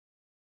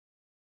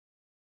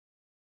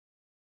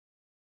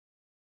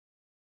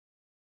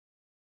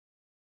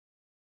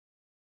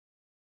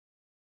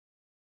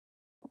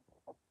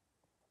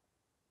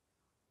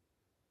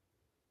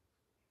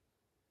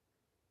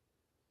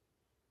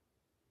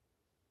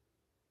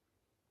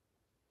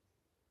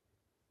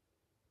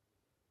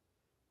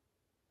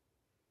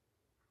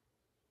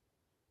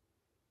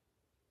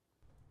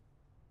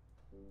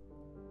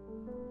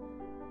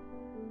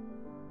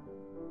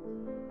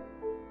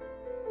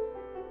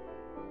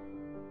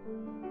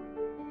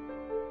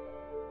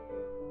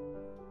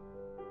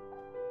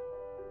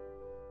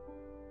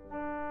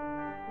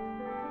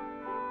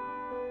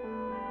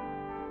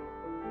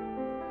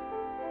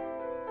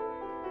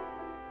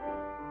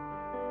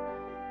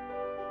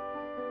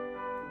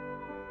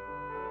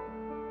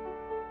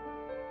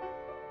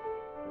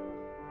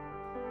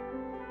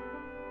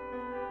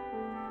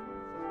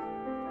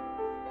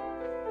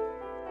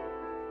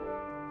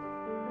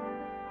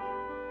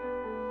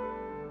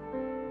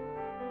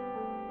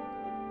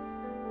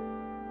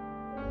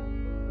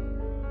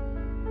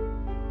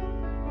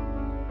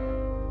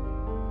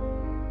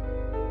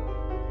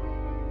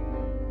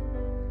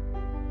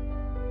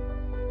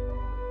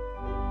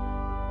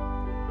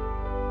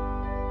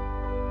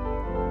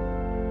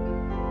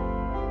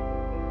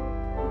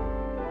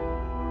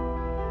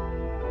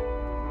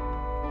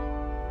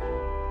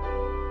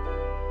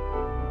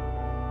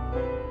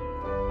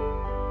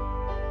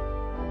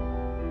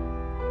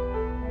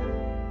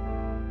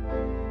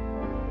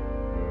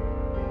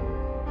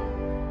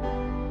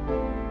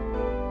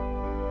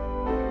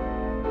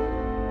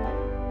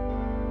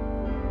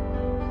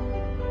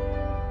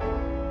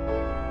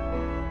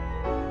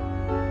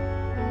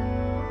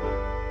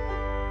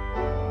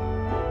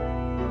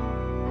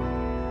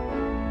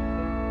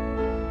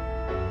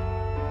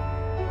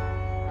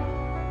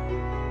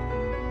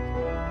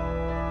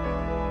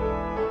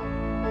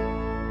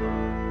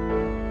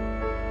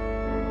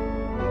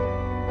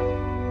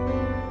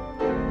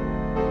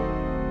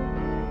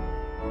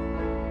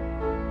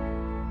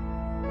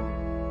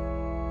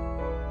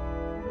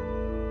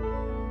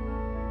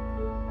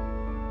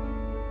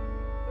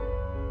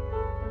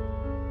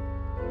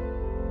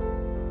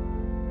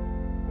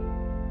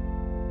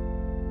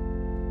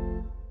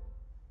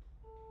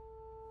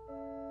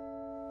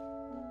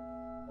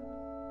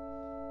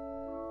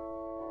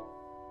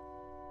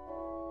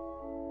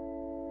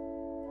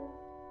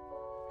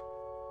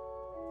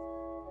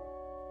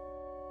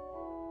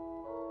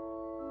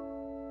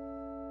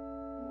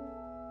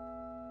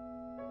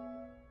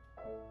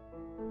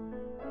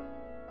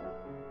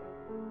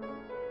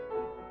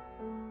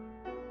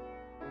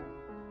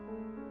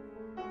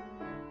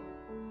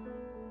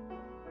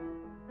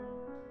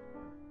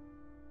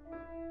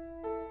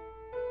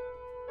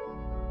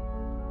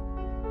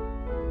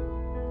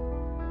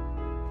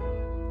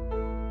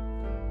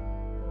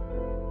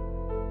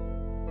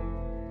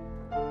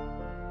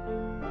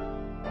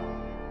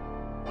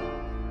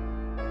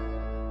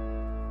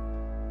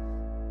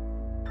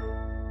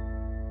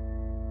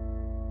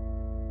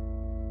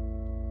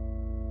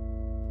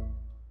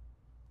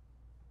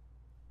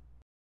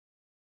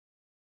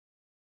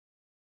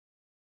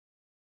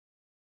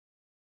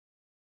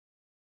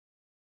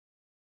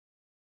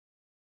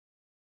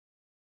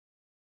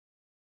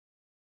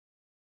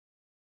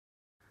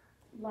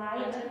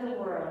light of the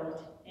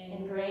world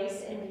in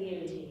grace and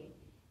beauty,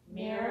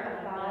 mirror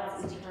of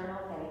God's eternal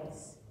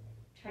face,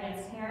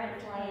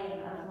 transparent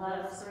flame of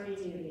love's free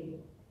duty,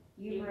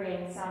 you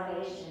bring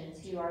salvation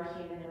to our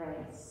human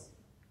race.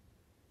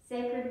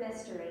 Sacred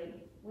mystery,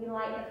 we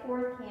light the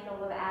fourth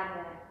candle of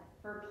Advent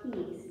for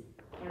peace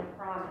and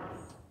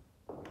promise.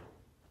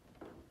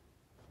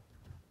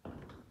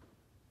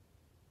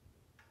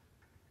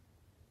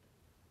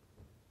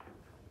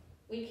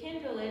 We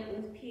kindle it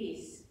with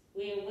peace.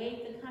 We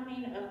await the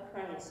coming of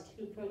Christ,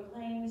 who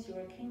proclaims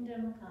your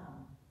kingdom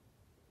come.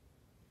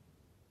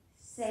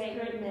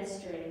 Sacred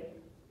mystery,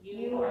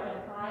 you are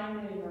the prime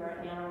mover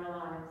in our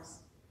lives.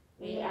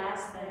 We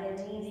ask that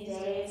in these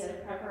days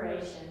of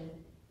preparation,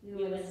 you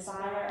would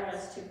inspire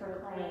us to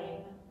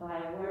proclaim,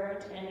 by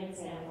word and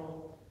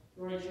example,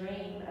 your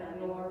dream of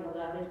your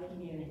beloved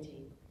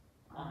community.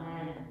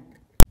 Amen.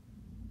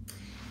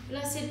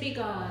 Blessed be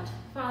God,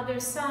 Father,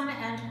 Son,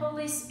 and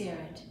Holy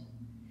Spirit,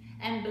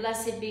 and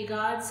blessed be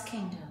God's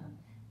kingdom,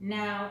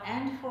 now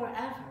and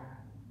forever.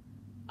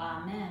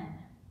 Amen.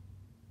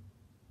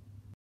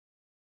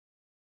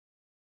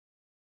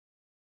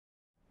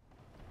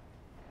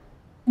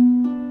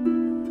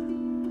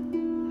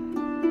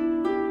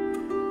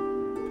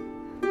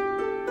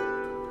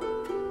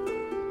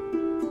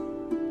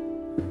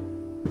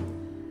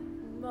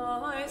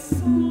 My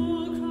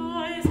soul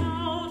cries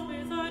out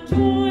with a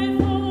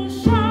joyful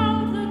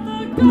shout that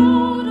the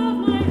God of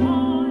my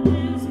heart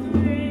is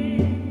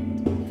great,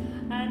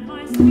 and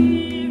my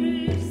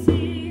spirit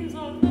sings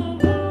of the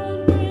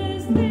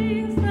wondrous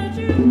things that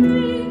you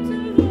bring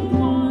to the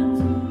ones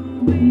who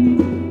wait.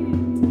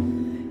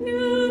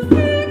 You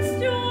fixed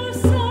your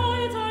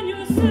sight on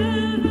your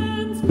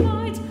servant's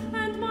plight,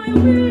 and my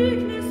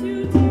weakness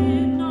you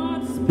did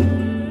not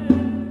spare.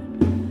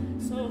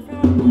 So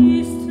from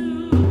east to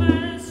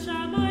west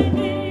shall my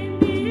name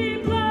be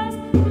blessed,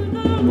 when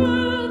the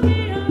world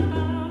be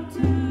about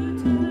to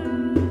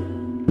turn.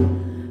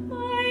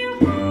 My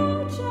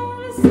heart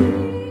shall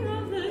sing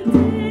of the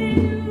day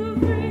you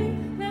bring,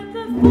 let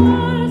the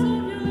fires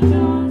of your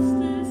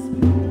justice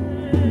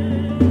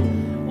burn.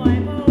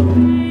 Wipe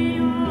away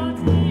your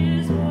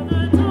tears, for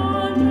the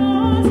dawn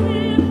draws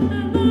near,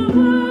 and the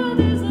world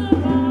is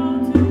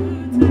about to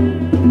turn.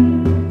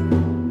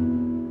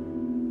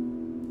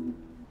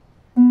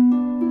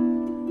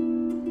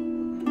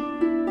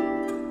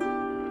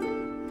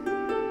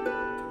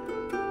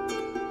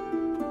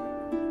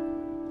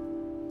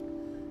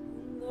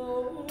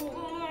 Though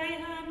I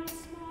am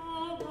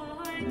small,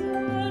 my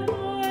God,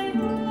 my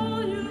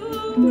all, you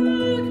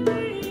work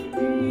great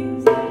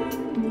things in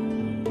me,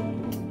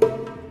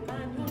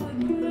 and your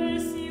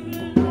mercy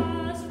will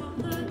last from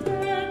the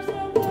depths of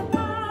the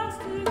past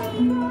to the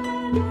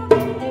end of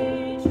the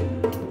age to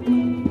be.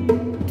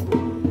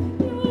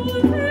 Your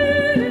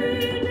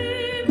very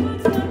name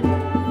puts the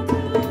world to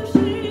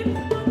shame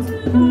unto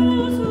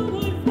those who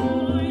would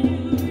follow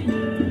you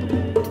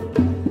yet.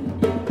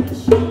 You will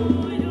show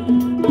your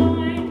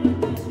might when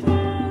the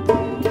strong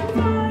to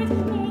fight,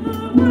 for the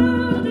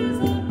world is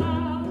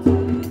about to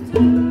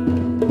turn.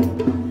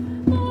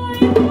 My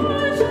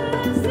heart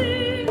shall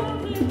sing of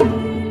the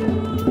day you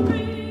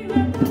bring,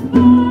 let the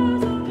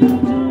fires of your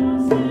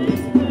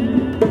justice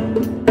burn.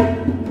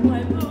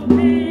 Wipe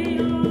away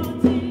your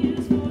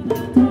tears, for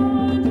the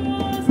dawn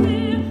draws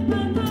near,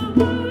 and the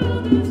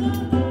world is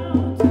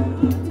about to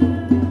turn.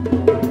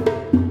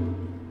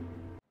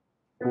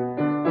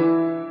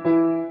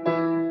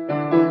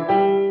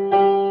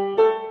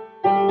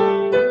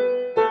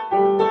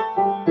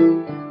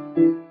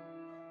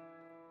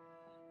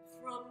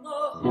 From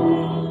the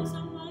halls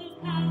of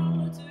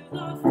power to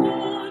the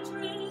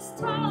fortress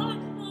tower,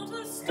 not a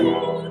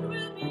stone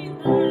will be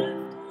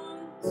left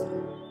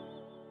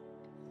unturned.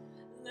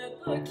 Let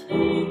the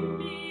King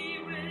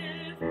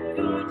beware, for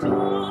your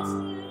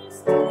justice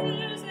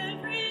tears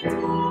every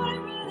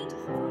tyrant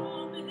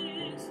from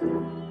his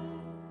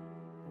throne.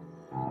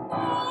 The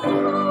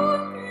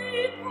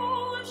hungry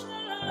poor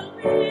shall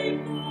weep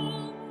no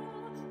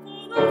more,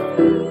 for the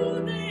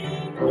food they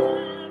never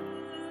earned.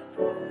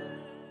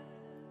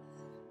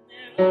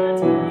 Their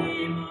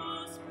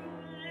tables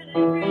spread,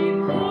 every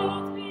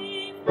mouth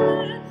be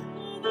fed,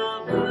 for the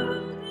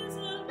world is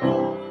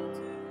about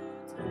to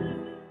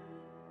turn.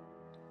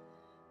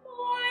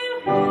 My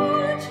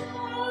heart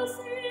shall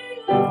sing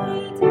of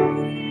the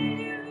day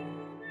you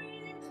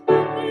bring,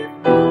 and the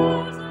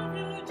fires of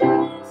your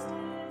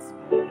justice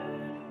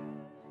burn.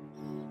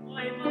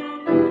 Wipe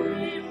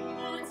away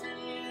your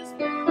tears,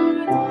 for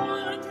the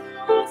dawn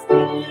draws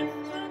near,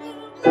 and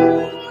the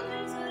world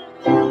is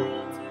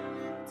about to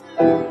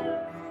turn.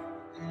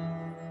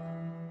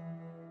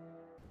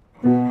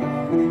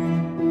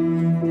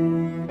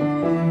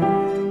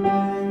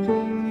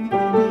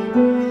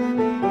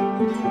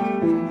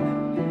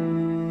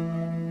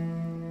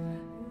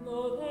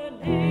 Though the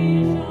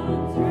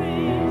nations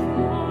rage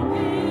from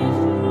age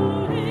to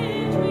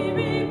age, we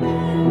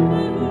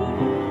remember who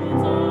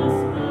holds us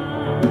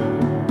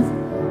fast.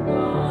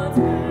 God's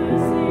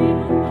mercy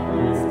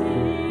must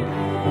deliver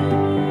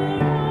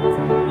us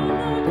from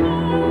the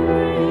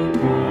conquering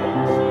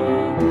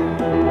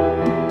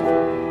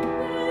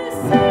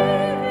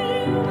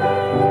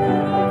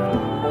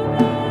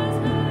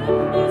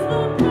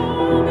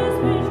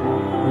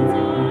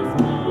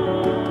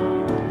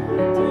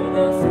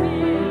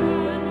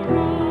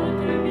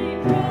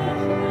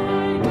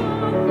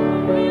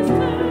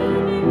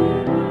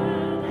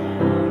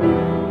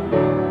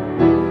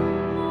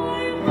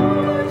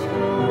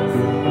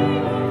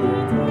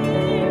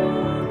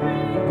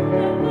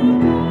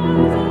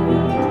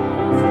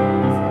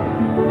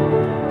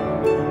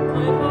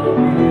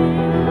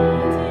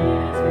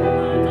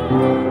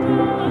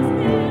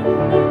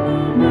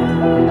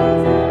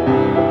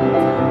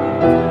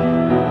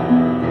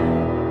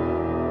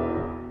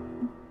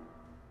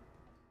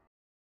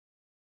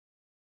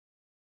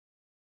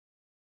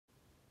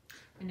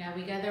And now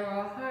we gather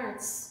our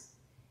hearts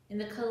in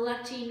the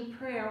collecting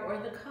prayer or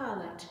the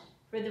collect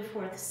for the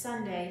fourth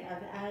Sunday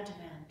of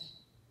Advent.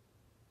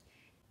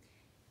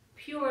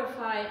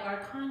 Purify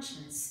our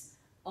conscience,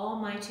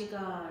 Almighty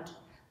God,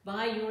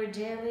 by your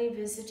daily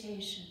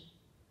visitation,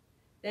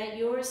 that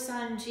your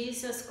Son,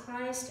 Jesus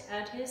Christ,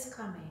 at his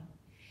coming,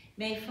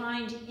 may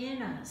find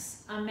in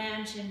us a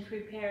mansion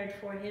prepared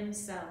for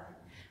himself,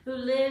 who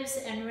lives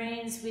and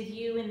reigns with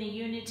you in the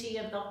unity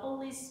of the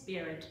Holy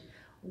Spirit,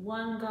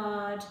 one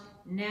God,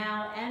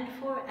 now and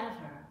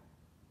forever.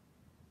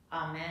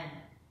 Amen.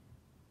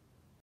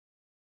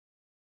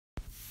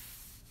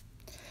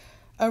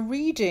 A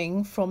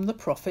reading from the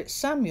prophet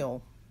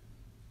Samuel.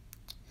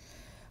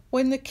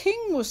 When the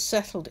king was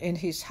settled in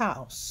his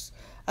house,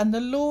 and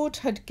the Lord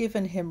had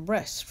given him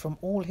rest from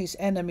all his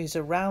enemies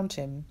around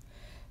him,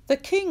 the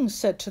king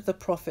said to the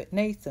prophet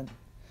Nathan,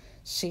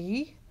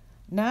 "See,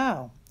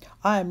 now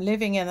I am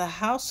living in a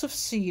house of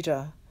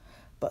cedar,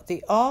 but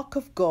the ark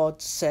of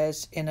God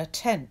says in a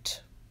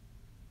tent."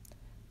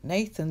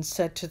 Nathan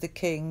said to the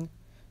king,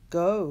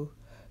 "Go,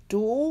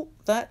 do all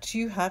that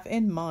you have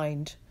in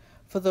mind,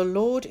 for the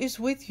Lord is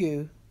with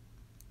you."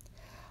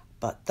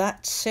 But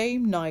that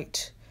same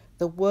night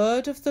the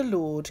word of the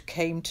Lord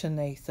came to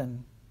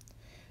Nathan,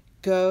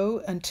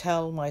 "Go and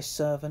tell my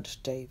servant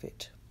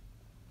David.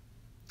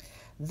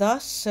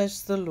 Thus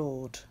says the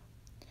Lord,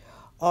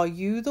 are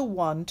you the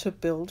one to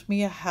build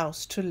me a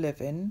house to live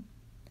in?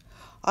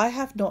 I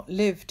have not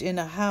lived in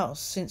a house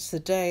since the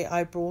day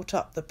I brought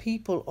up the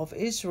people of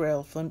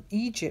Israel from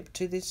Egypt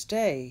to this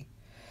day,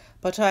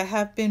 but I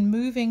have been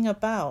moving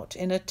about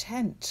in a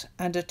tent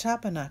and a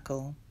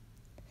tabernacle.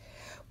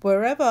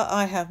 Wherever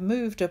I have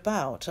moved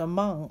about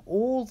among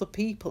all the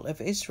people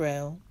of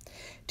Israel,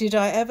 did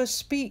I ever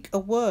speak a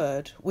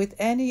word with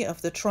any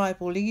of the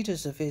tribal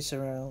leaders of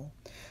Israel,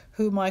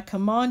 whom I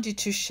commanded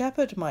to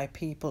shepherd my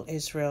people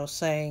Israel,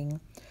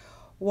 saying,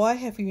 Why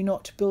have you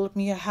not built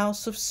me a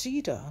house of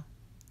cedar?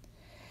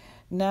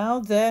 Now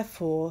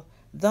therefore,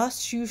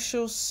 thus you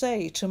shall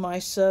say to my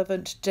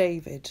servant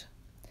David,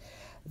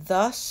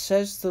 Thus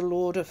says the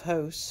Lord of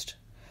hosts,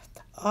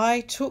 I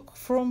took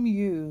from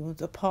you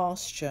the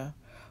pasture,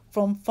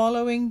 from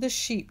following the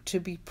sheep to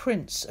be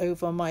prince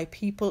over my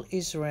people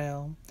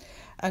Israel,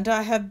 and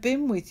I have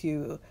been with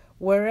you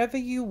wherever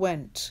you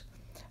went,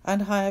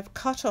 and I have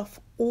cut off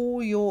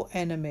all your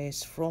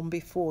enemies from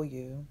before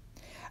you,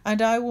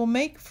 and I will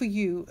make for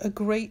you a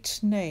great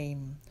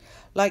name,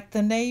 like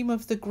the name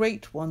of the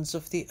great ones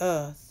of the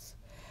earth,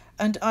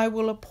 and I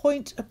will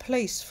appoint a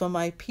place for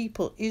my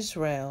people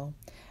Israel,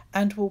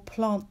 and will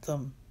plant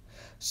them,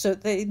 so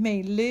that they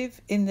may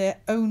live in their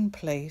own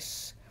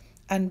place,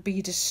 and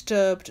be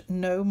disturbed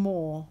no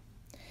more,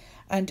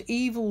 and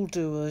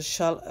evildoers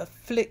shall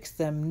afflict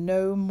them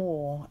no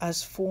more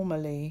as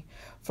formerly,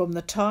 from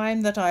the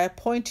time that I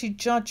appointed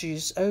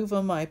judges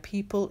over my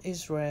people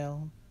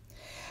Israel.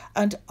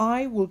 And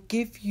I will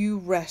give you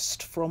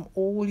rest from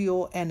all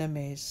your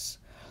enemies.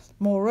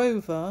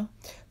 Moreover,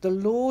 the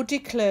Lord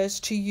declares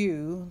to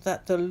you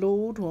that the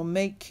Lord will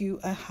make you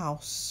a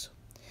house.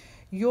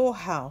 Your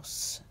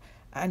house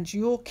and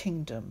your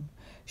kingdom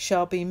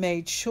shall be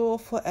made sure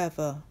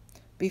forever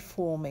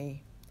before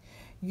me.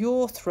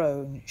 Your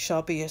throne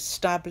shall be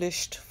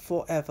established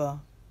forever.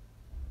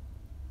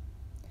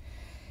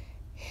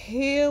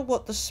 Hear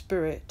what the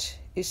Spirit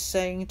is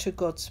saying to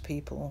God's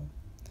people.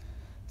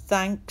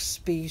 Thanks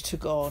be to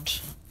God.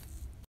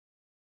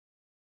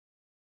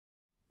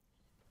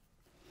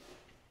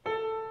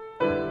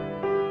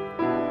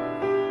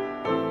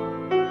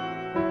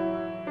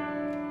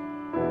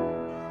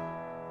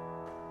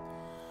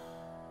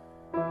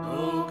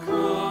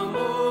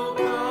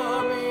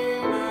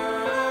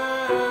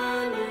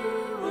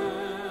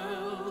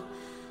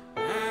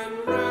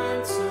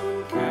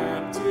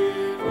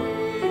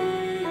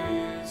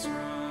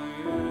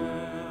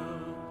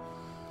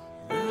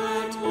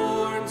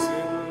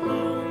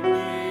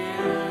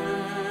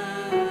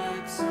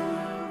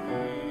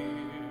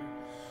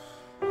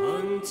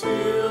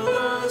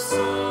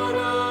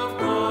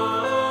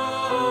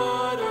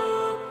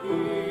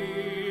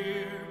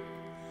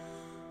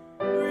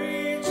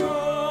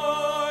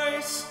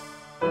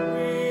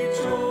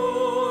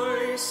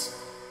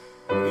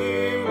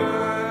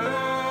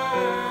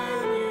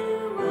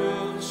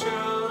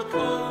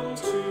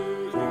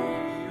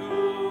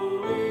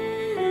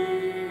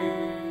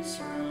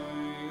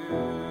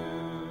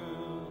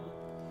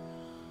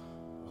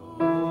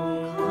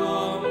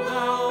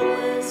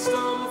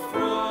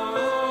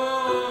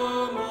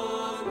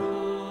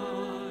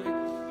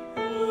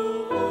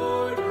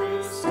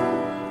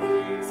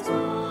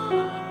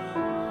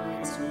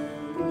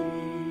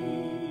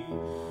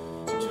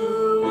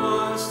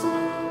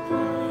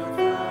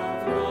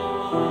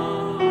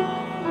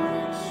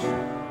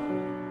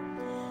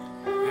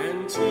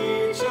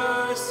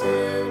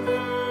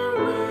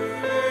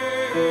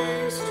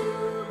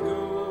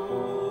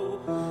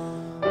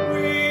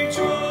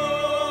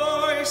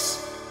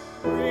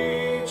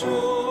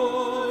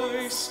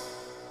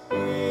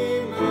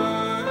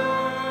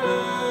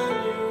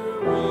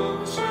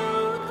 Emmanuel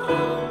shall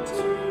come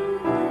to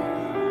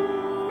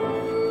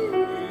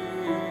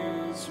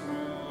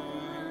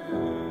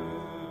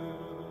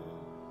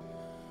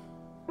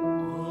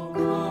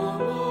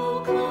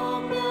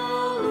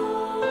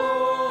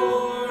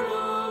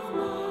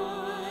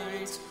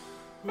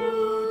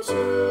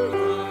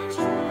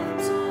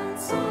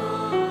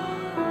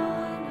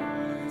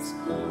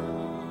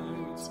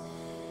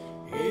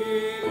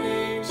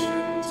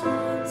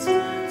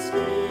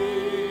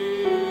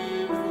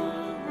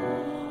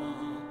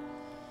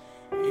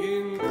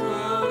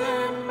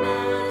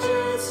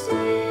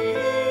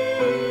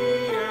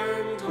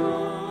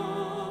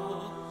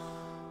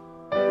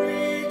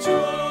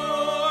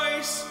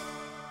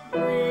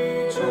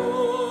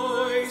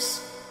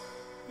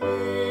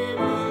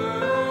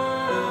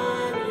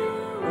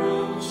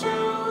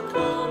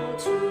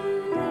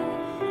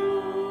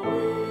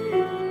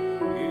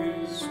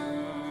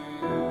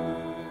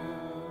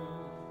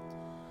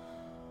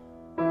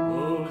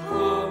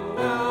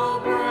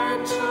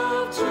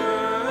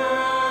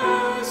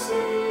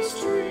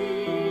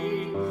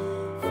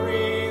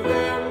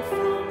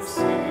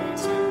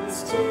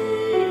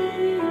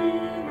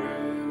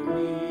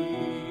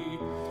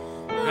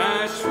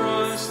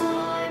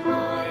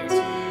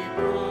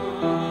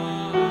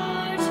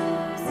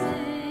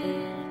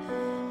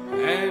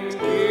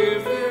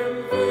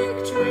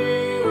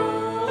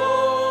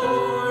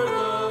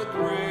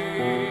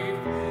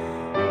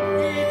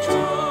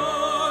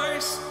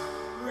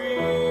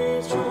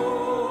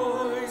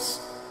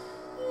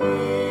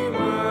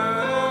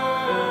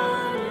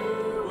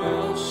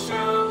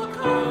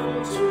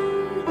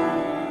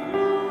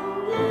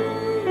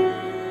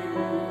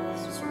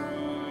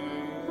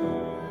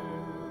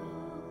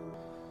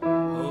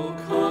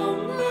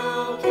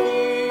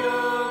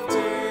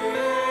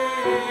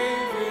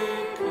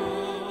David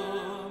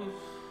come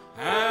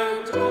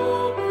and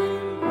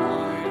open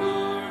wide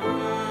our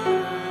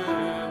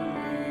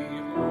heavenly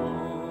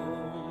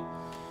home.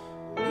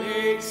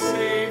 Make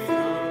safe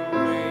the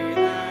way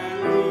that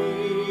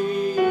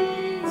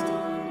leads to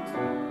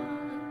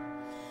God,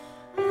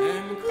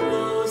 and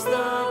close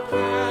the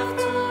path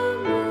to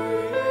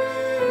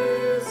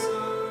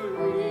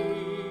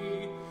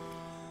misery.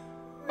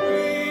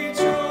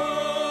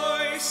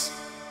 Rejoice,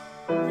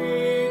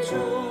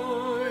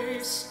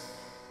 rejoice,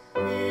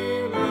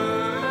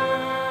 Emmanuel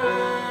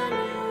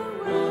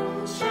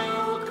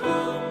shall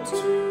come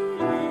to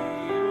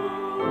thee, O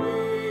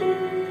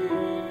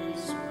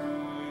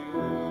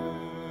Israel.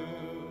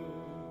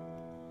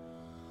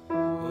 O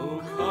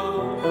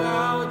come,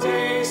 thou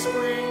day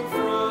spring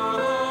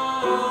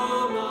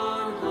from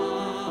on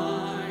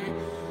high,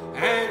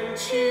 and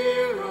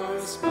cheer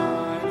us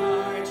by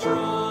thy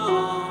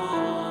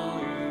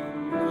drawing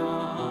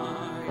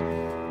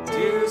nigh.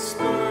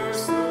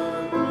 Disperse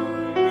the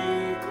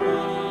gloomy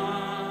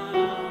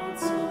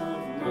clouds of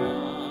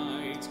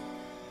night,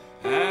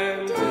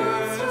 and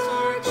as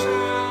our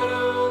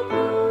shadow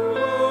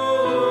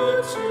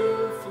put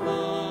to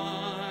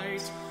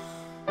flight.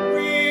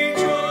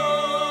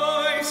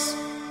 Rejoice,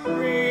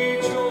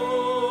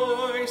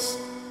 rejoice,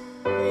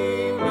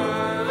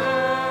 Emmanuel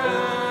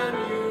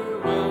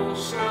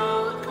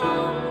shall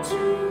come to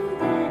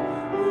thee,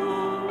 O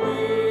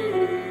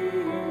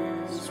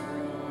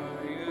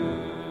Israel.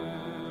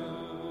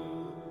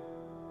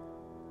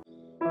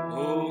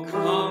 O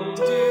come,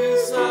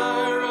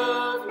 desire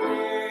of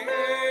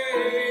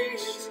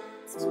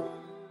nations,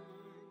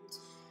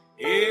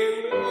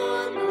 in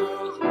one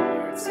the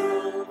hearts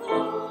of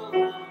all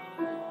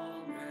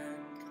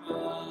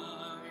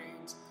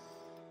mankind.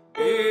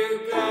 Bid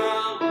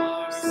thou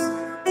our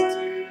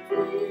sensitive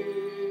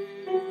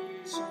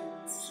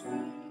vision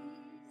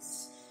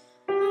cease,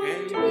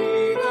 and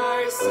be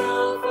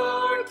thyself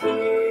our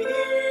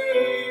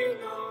King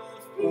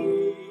of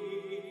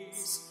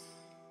peace.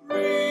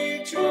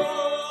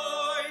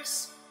 Rejoice,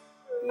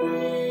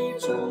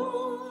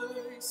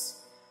 rejoice,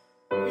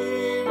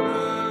 Emmanuel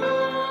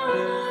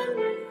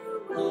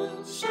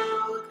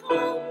shall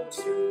come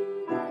to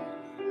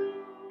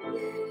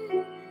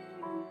thee,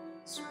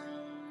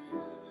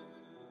 Israel.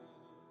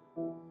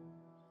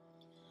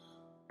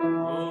 O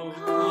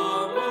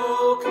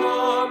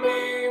come,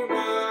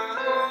 Emmanuel,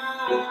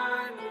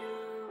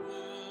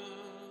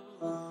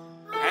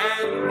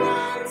 and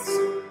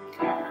ransom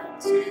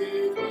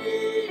captive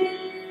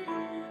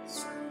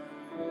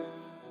Israel,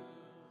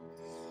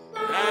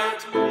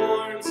 that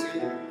mourns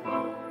in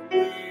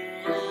lonely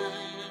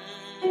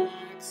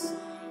exile,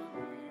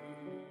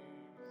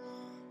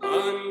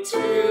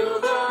 until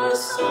the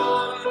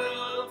Son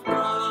of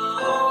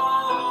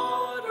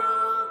God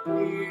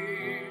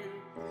appear.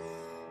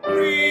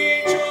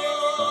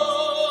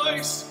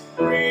 Rejoice,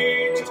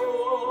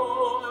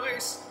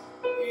 rejoice,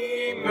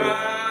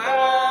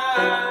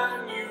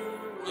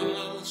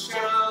 Emmanuel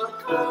shall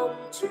come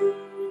to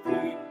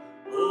thee,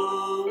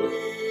 O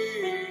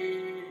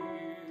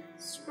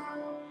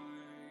Israel.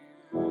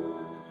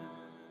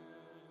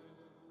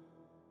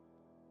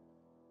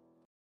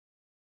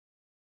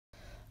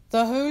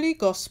 The Holy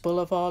Gospel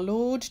of our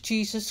Lord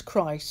Jesus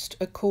Christ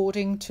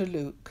according to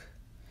Luke.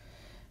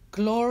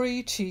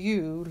 Glory to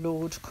you,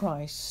 Lord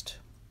Christ.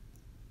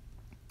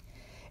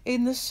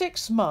 In the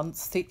 6th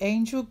month, the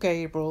angel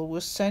Gabriel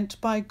was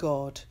sent by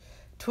God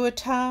to a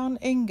town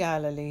in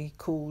Galilee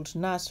called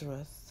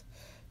Nazareth,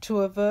 to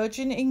a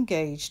virgin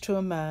engaged to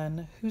a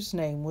man whose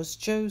name was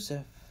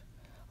Joseph,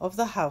 of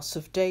the house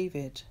of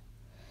David.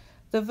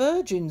 The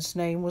virgin's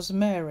name was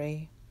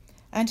Mary,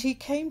 and he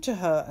came to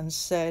her and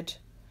said,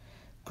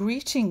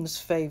 "Greetings,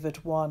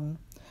 favoured one,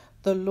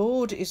 the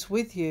Lord is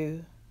with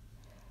you."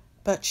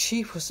 But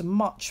she was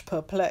much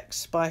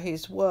perplexed by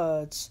his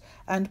words,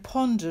 and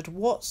pondered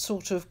what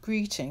sort of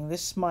greeting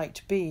this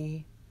might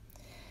be.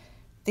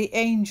 The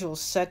angel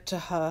said to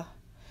her,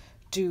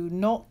 "Do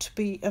not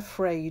be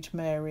afraid,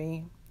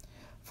 Mary,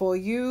 for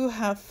you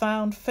have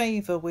found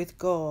favour with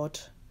God.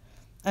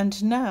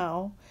 And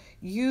now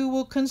you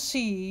will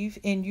conceive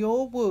in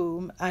your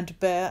womb and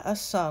bear a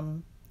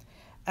son,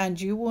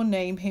 and you will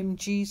name him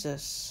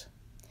Jesus.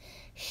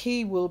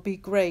 He will be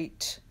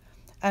great,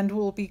 and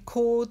will be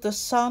called the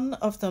Son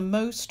of the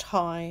Most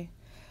High,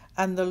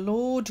 and the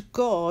Lord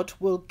God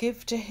will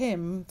give to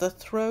him the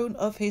throne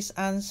of his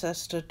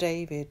ancestor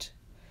David.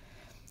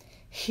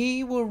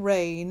 He will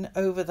reign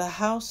over the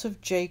house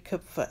of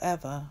Jacob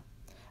forever,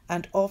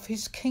 and of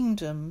his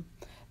kingdom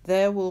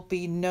there will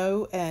be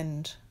no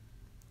end."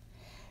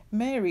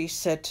 Mary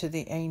said to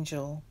the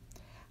angel,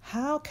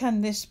 "How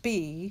can this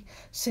be,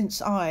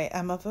 since I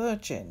am a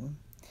virgin?"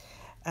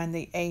 And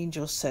the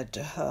angel said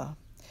to her,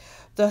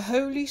 "The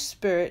Holy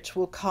Spirit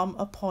will come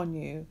upon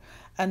you,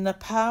 and the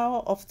power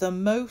of the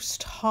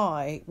Most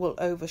High will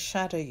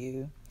overshadow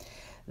you.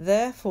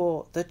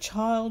 Therefore the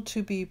child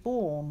to be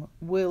born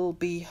will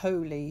be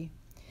holy.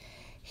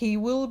 He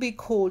will be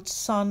called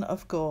Son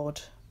of God.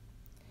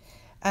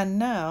 And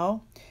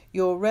now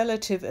your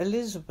relative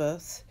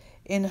Elizabeth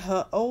in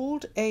her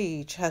old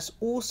age has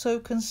also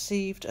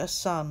conceived a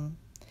son,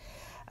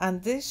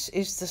 and this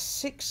is the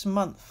 6th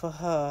month for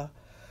her,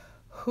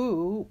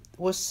 who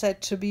was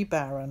said to be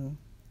barren.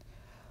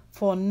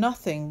 For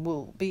nothing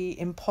will be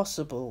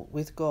impossible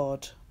with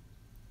God."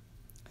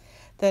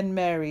 Then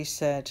Mary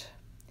said,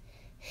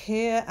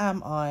 "Here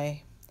am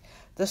I,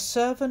 the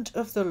servant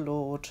of the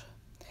Lord.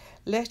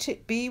 Let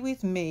it be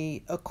with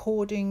me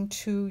according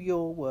to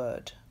your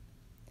word."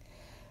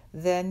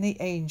 Then the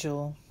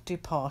angel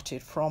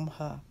departed from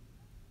her.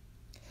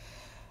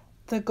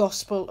 The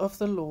Gospel of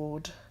the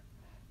Lord.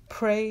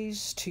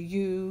 Praise to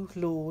you,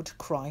 Lord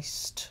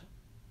Christ.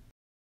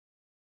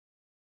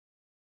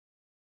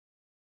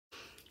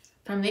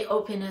 From the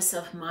openness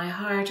of my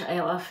heart, I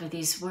offer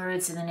these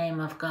words in the name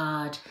of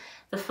God,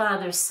 the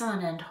Father,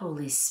 Son, and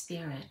Holy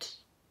Spirit.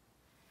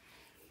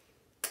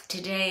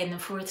 Today, in the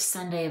 4th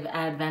Sunday of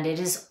Advent, it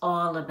is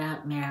all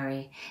about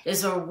Mary. It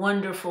is our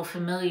wonderful,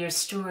 familiar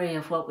story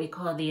of what we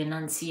call the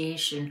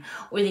Annunciation,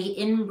 or the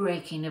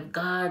inbreaking of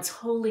God's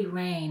holy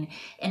reign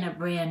in a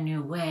brand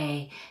new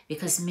way,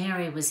 because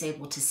Mary was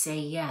able to say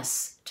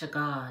yes to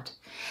God.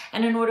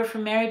 And in order for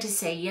Mary to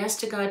say yes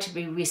to God, to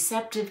be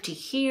receptive to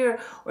hear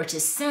or to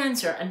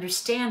sense or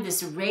understand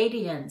this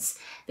radiance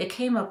that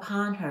came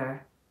upon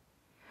her,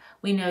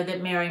 we know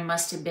that Mary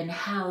must have been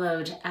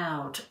hallowed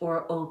out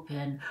or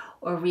open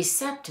or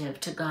receptive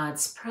to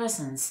God's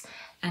presence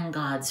and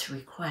God's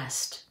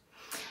request.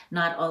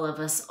 Not all of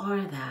us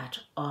are that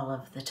all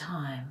of the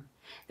time.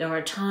 There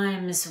are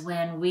times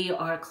when we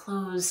are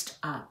closed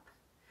up,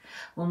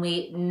 when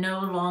we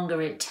no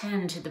longer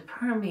attend to the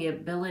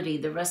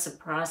permeability, the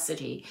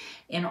reciprocity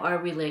in our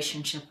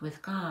relationship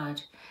with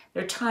God.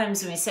 There are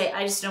times when we say,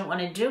 "I just don't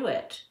want to do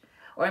it,"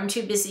 or "I'm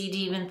too busy to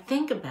even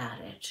think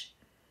about it."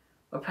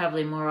 Or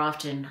probably more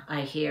often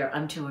I hear,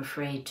 "I'm too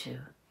afraid to."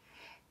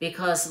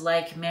 Because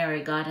like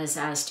Mary, God has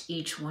asked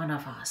each one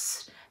of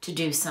us to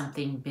do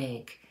something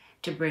big,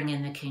 to bring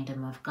in the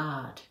kingdom of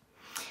God.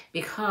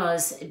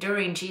 Because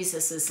during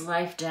Jesus'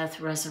 life,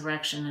 death,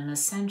 resurrection, and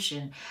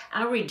ascension,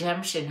 our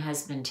redemption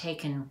has been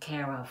taken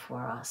care of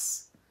for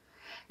us.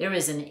 There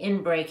is an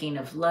inbreaking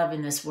of love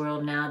in this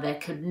world now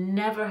that could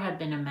never have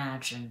been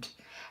imagined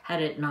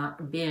had it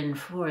not been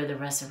for the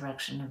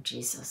resurrection of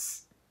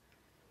Jesus.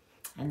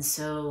 And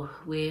so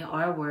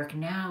our work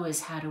now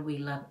is how do we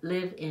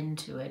live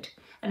into it,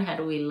 and how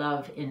do we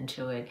love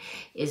into it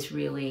is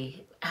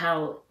really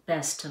how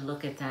best to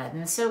look at that.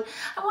 And so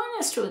I want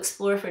us to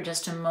explore for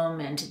just a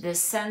moment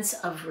this sense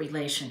of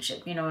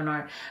relationship. You know, in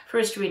our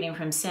first reading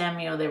from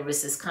Samuel, there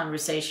was this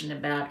conversation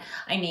about,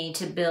 I need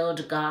to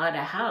build God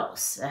a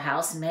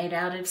house made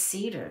out of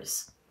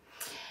cedars.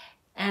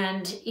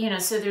 And, you know,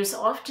 so there's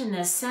often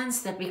this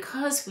sense that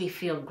because we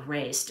feel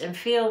graced and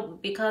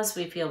because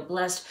we feel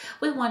blessed,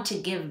 we want to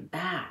give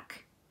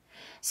back.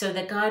 So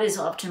that God is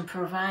often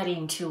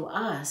providing to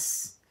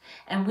us,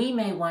 and we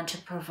may want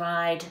to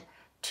provide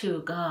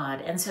to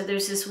God. And so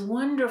there's this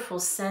wonderful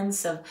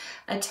sense of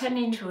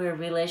attending to a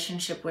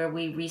relationship where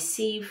we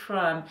receive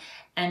from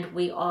and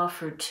we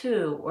offer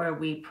to, or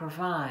we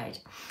provide.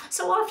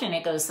 So often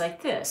it goes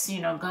like this,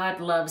 you know,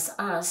 God loves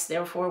us,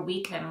 therefore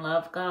we can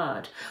love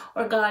God.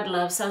 Or God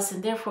loves us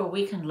and therefore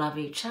we can love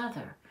each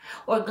other.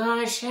 Or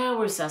God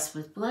showers us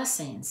with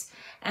blessings,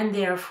 and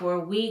therefore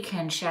we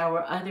can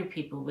shower other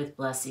people with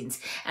blessings.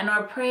 And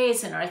our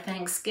praise and our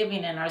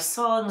thanksgiving and our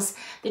songs,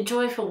 the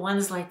joyful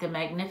ones like the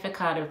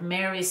Magnificat of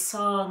Mary's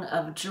song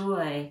of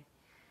joy,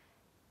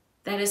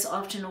 that is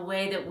often a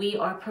way that we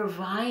are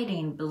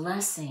providing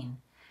blessing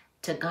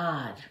to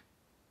God.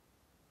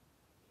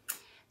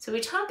 So we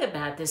talk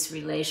about this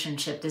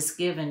relationship, this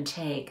give and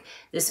take,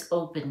 this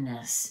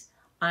openness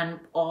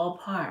on all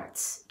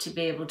parts to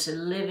be able to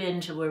live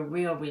into a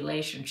real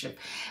relationship.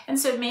 And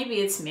so maybe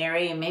it's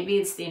Mary, and maybe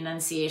it's the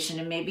Annunciation,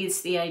 and maybe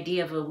it's the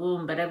idea of a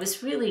womb, but I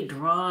was really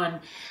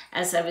drawn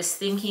as I was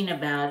thinking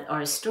about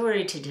our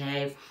story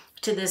today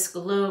to this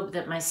globe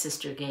that my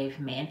sister gave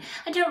me. And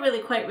I don't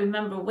really quite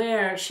remember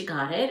where she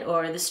got it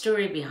or the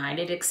story behind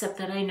it, except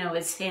that I know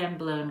it's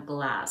hand-blown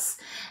glass.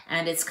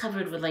 And it's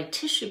covered with like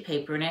tissue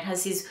paper, and it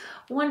has these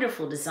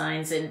wonderful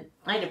designs. And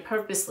I had to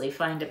purposely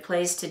find a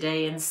place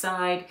today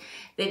inside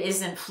that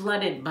isn't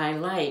flooded by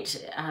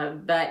light.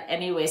 But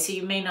anyway, so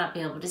you may not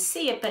be able to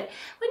see it, but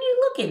when you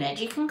look in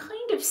it, you can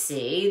kind of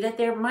see that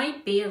there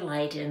might be a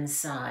light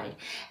inside.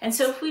 And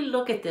so if we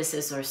look at this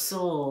as our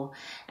soul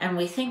and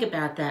we think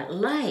about that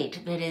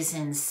light that is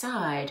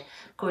inside,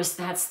 of course,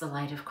 that's the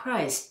light of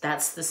Christ.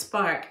 That's the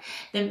spark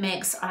that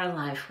makes our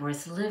life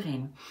worth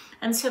living.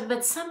 And so,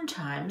 but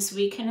sometimes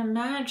we can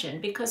imagine,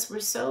 because we're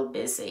so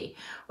busy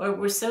or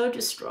we're so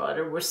distraught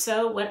or we're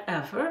so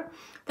whatever,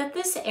 that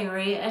this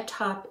area at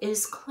top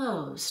is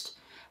closed.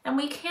 And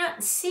we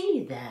can't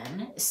see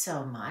then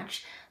so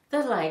much the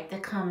light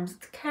that can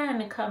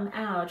come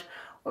out,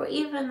 or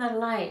even the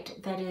light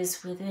that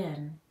is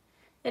within.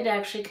 It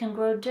actually can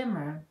grow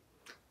dimmer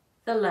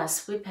the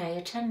less we pay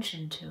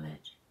attention to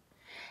it.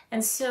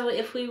 And so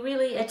if we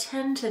really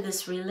attend to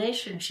this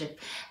relationship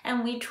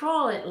and we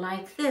draw it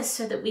like this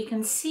so that we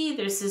can see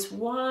there's this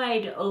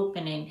wide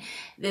opening,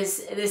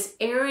 this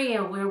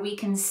area where we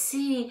can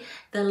see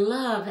the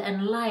love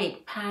and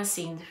light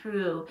passing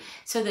through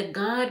so that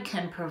God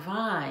can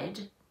provide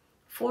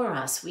for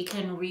us. We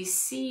can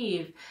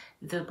receive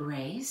the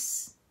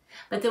grace,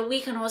 but that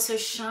we can also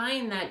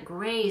shine that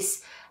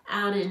grace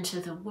out into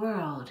the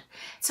world.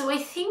 So I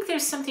think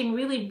there's something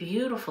really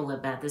beautiful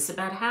about this,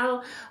 about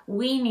how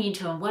we need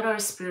to, and what our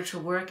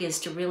spiritual work is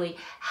to really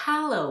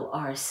hallow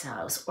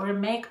ourselves or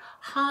make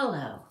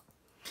hollow.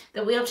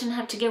 That we often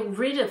have to get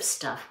rid of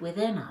stuff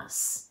within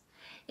us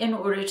in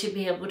order to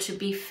be able to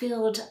be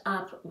filled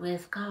up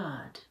with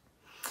God.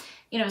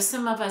 You know,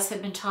 some of us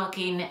have been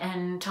talking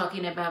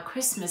about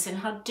Christmas and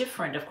how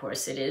different, of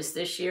course, it is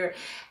this year.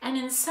 And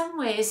in some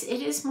ways,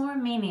 it is more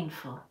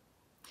meaningful.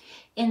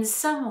 In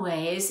some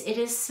ways, it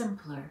is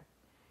simpler.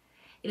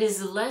 It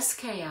is less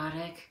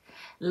chaotic,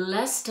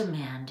 less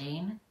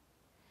demanding,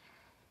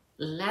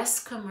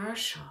 less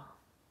commercial,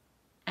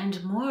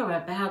 and more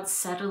about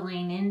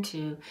settling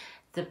into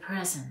the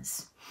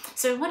presence.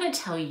 So I want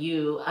to tell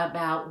you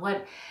about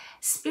what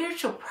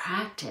spiritual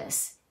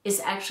practice is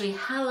actually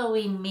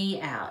hallowing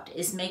me out,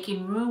 is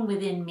making room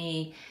within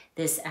me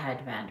this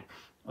Advent.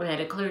 We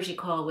had a clergy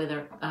call with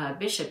our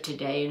bishop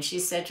today, and she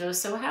said to us,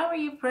 so how are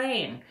you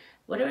praying?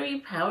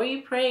 How are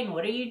you praying?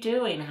 What are you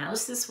doing?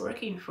 How's this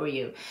working for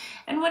you?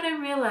 And what I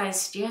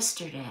realized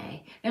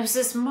yesterday, it was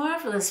this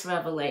marvelous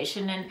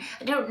revelation, and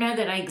I don't know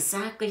that I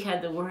exactly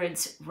had the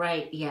words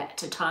right yet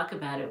to talk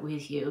about it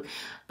with you,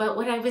 but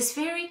what I was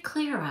very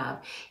clear of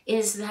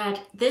is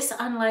that this,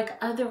 unlike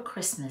other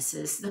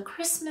Christmases, the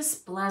Christmas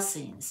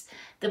blessings,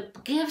 the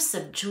gifts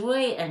of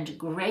joy and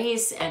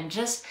grace and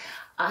just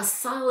a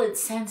solid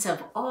sense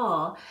of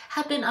awe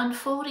have been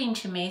unfolding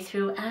to me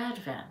through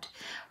Advent.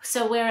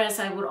 So whereas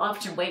I would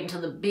often wait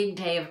until the big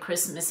day of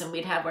Christmas and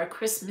we'd have our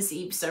Christmas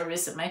Eve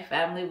service and my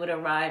family would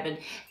arrive and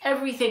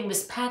everything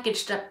was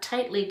packaged up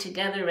tightly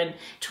together in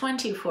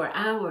 24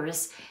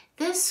 hours,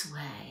 this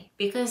way,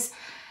 because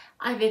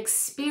I've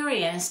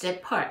experienced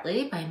it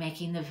partly by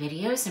making the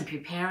videos and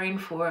preparing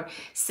for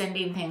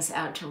sending things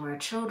out to our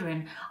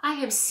children, I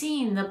have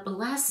seen the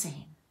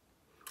blessing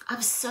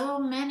of so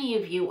many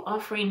of you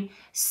offering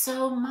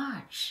so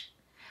much.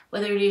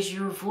 Whether it is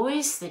your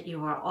voice that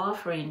you are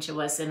offering to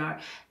us in our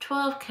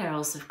 12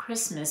 carols of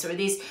Christmas, or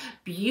these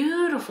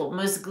beautiful,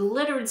 most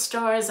glittered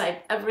stars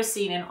I've ever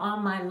seen in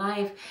all my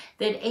life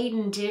that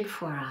Aiden did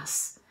for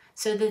us,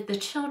 so that the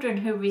children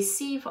who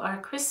receive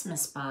our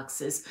Christmas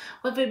boxes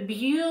will have a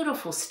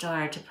beautiful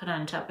star to put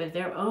on top of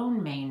their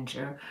own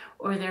manger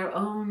or their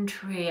own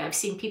tree. I've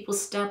seen people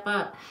step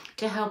up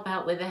to help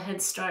out with the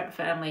Head Start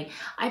family.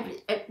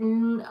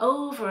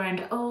 Over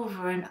and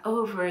over and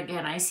over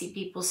again, I see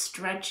people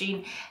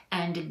stretching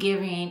and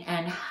giving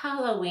and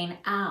hallowing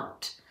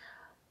out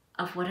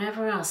of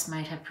whatever else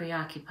might have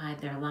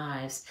preoccupied their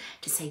lives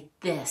to say,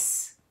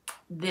 this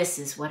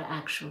is what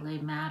actually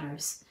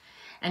matters.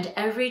 And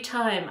every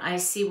time I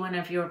see one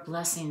of your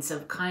blessings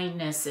of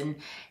kindness and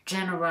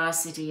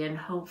generosity and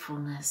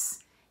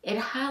hopefulness, it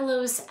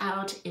hallows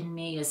out in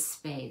me a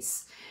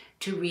space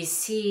to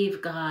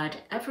receive God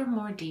ever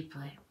more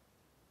deeply.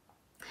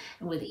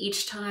 And with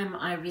each time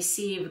I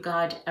receive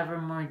God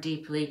ever more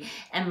deeply,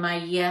 and my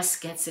yes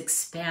gets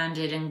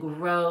expanded and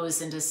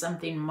grows into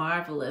something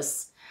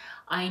marvelous,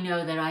 I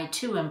know that I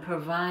too am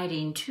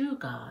providing to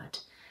God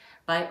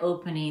by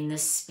opening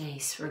this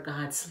space for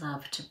God's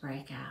love to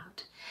break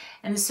out.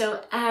 And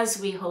so as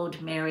we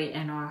hold Mary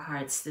in our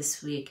hearts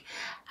this week,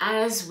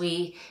 as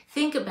we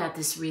think about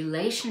this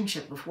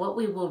relationship of what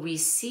we will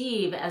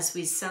receive as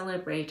we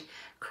celebrate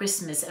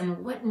Christmas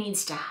and what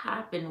needs to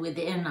happen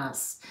within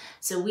us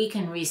so we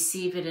can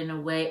receive it in a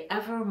way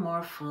ever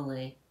more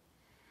fully,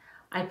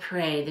 I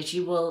pray that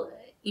you will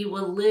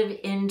live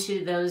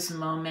into those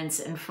moments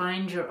and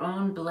find your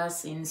own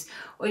blessings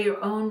or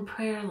your own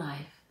prayer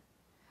life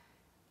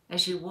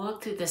as you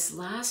walk through this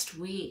last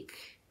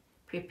week,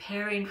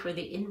 preparing for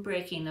the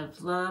inbreaking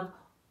of love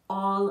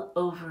all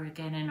over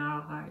again in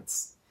our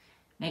hearts.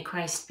 May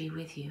Christ be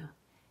with you,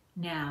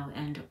 now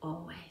and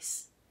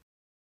always.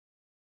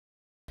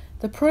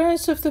 The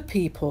prayers of the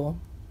people.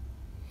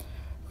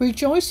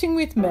 Rejoicing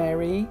with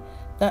Mary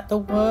that the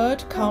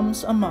word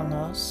comes among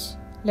us,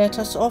 let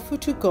us offer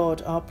to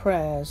God our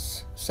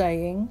prayers,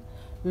 saying,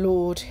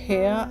 Lord,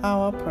 hear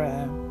our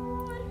prayer.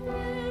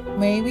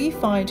 May we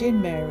find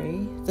in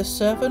Mary, the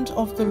servant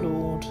of the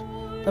Lord,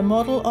 the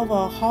model of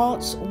our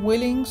heart's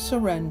willing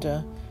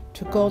surrender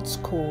to God's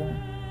call.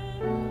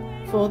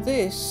 For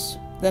this,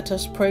 let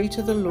us pray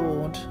to the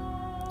Lord.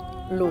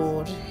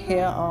 Lord,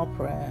 hear our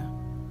prayer.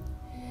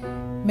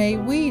 May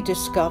we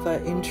discover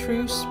in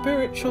true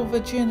spiritual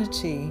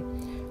virginity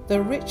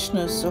the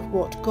richness of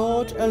what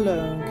God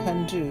alone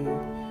can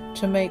do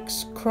to make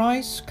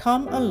Christ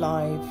come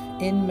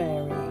alive in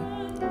Mary,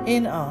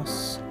 in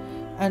us,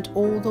 and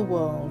all the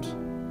world.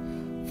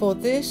 For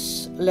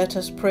this, let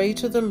us pray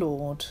to the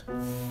Lord.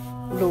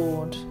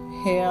 Lord,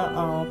 hear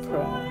our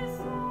prayer.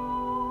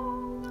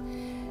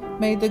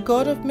 May the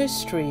God of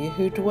mystery,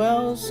 who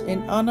dwells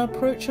in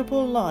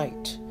unapproachable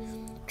light,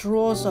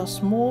 draws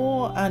us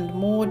more and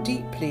more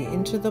deeply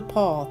into the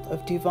path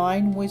of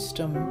divine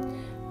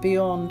wisdom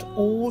beyond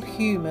all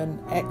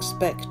human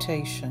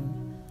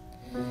expectation.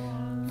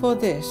 For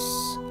this,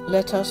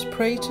 let us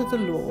pray to the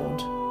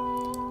Lord.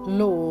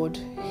 Lord,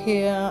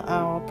 hear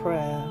our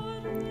prayer.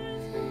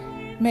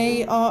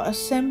 May our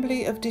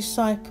assembly of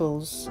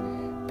disciples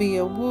be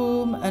a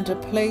womb and a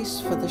place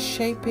for the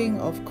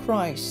shaping of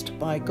Christ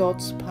by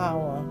God's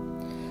power,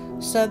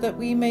 so that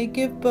we may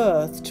give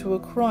birth to a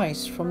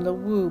Christ from the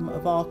womb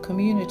of our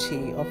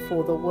community of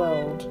for the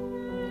world.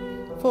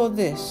 For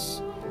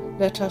this,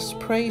 let us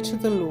pray to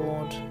the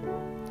Lord.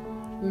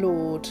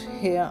 Lord,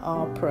 hear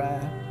our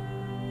prayer.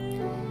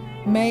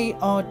 May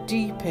our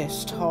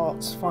deepest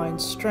hearts find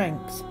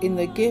strength in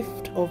the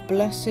gift of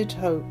blessed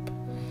hope,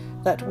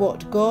 that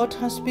what God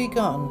has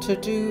begun to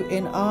do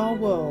in our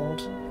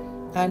world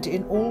and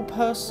in all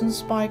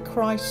persons by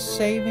Christ's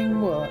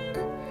saving work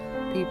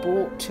be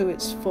brought to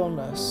its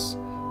fullness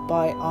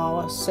by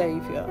our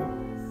Saviour.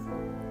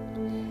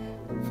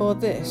 For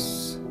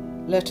this,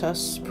 let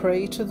us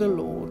pray to the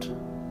Lord.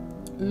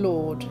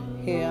 Lord,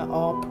 hear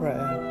our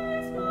prayer.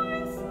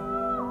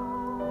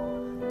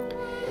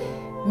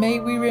 May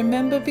we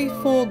remember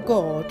before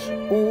God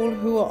all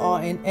who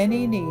are in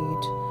any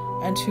need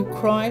and who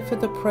cry for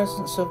the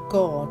presence of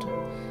God,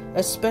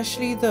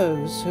 especially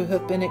those who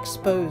have been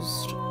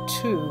exposed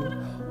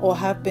to or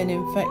have been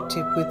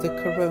infected with the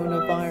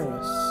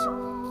coronavirus,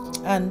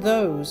 and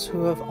those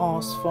who have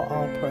asked for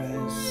our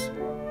prayers.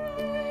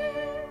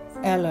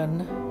 Ellen,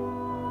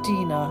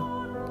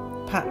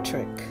 Dina,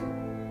 Patrick,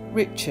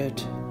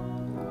 Richard,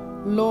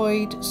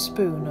 Lloyd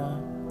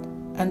Spooner,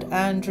 and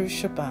Andrew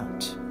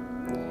Shabbat,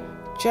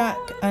 Jack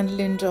and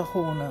Linda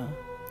Horner,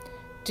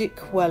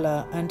 Dick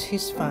Weller and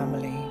his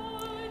family,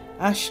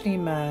 Ashley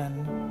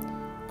Mann,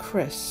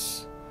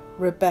 Chris,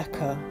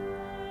 Rebecca,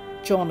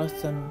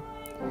 Jonathan,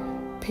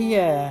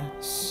 Pierre,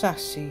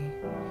 Sassy,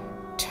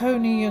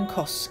 Tony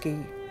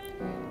Yankowski,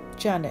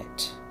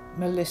 Janet,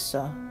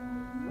 Melissa,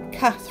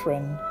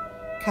 Catherine,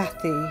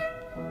 Kathy,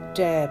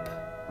 Deb,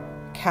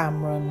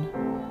 Cameron,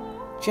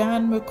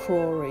 Jan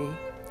McCrory,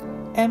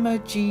 Emma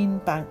Jean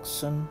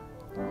Bankson,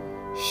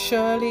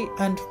 Shirley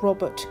and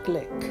Robert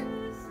Glick,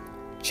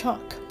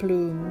 Chuck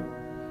Bloom,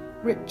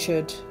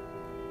 Richard,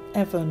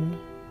 Evan,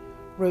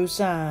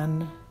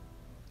 Roseanne,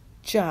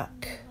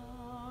 Jack,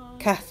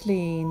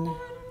 Kathleen,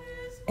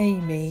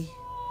 Amy,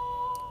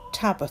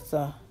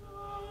 Tabitha,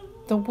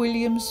 the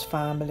Williams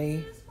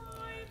family,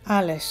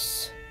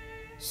 Alice,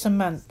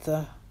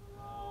 Samantha,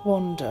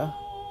 Wanda,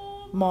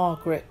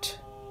 Margaret,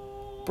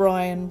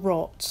 Brian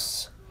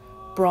Rotz,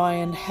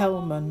 Brian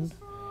Hellman,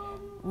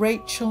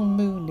 Rachel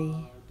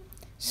Mooney,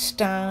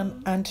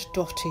 Stan and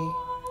Dottie,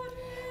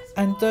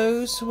 and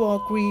those who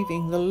are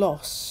grieving the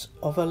loss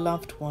of a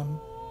loved one,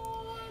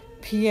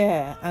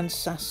 Pierre and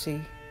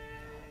Sassy,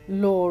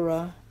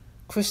 Laura,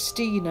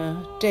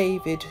 Christina,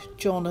 David,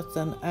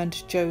 Jonathan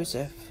and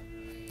Joseph,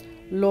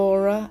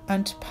 Laura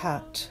and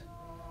Pat,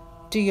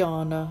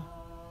 Diana,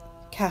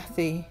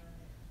 Kathy,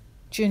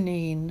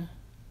 Janine,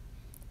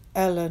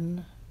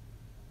 Ellen,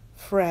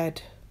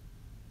 Fred,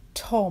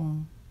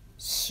 Tom,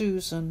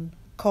 Susan,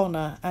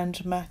 Connor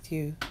and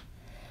Matthew,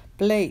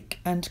 Blake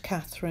and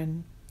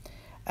Catherine,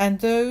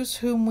 and those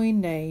whom we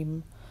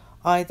name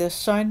either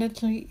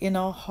silently in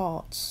our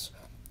hearts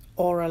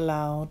or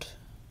aloud.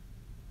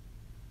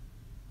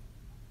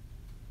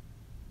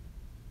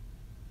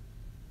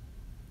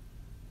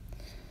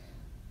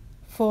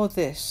 For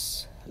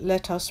this,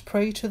 let us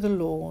pray to the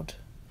Lord.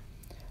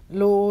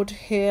 Lord,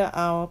 hear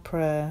our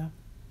prayer.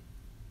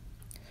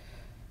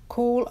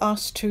 Call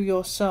us to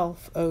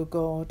yourself, O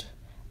God,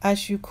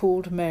 as you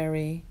called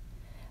Mary,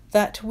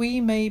 that we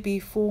may be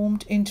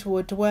formed into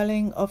a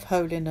dwelling of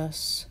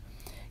holiness,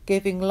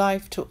 giving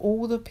life to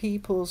all the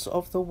peoples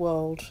of the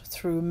world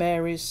through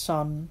Mary's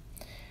Son,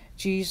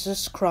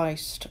 Jesus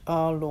Christ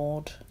our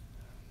Lord.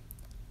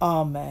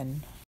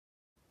 Amen.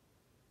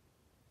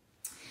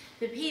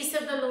 The peace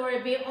of the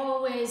Lord be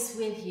always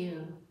with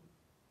you,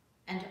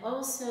 and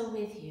also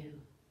with you.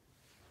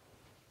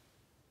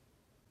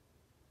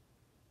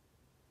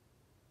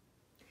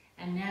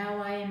 And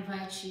now I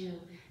invite you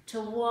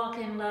to walk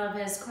in love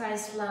as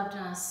Christ loved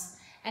us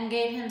and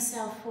gave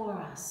himself for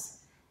us,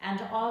 an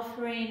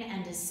offering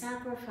and a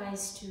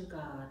sacrifice to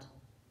God.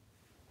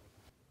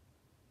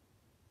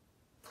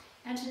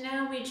 And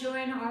now we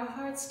join our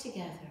hearts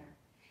together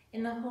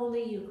in the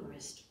Holy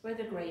Eucharist for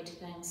the great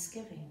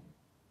Thanksgiving.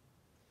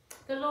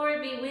 The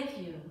Lord be with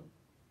you,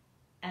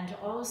 and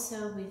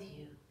also with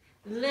you.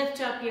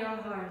 Lift up your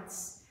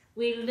hearts.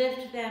 We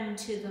lift them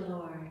to the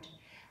Lord.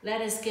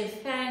 Let us give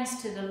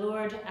thanks to the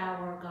Lord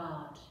our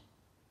God.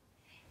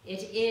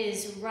 It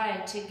is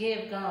right to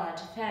give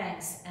God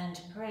thanks and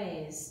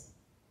praise.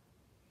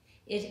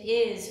 It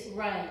is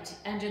right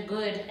and a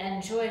good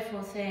and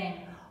joyful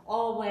thing,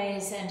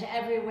 always and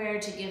everywhere,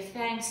 to give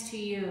thanks to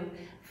you,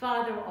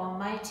 Father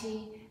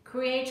Almighty,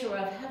 creator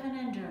of heaven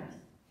and earth,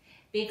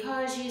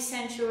 because you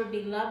sent your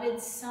beloved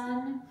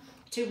Son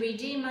to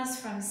redeem us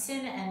from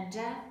sin and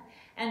death,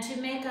 and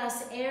to make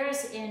us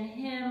heirs in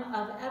him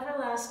of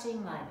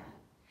everlasting life,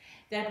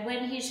 that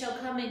when he shall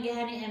come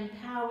again in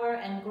power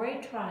and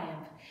great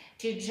triumph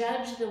to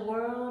judge the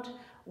world,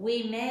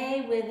 we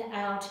may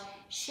without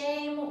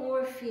shame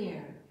or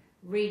fear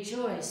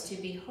rejoice to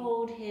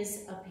behold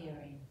his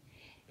appearing.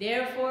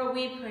 Therefore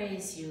we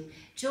praise you,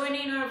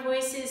 joining our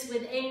voices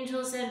with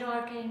angels and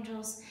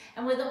archangels,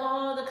 and with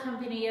all the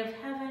company of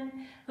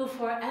heaven, who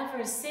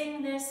forever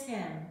sing this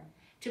hymn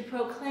to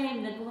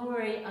proclaim the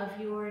glory of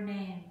your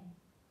name.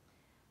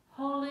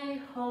 Holy,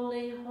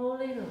 holy,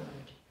 holy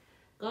Lord,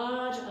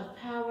 God of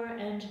power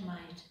and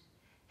might,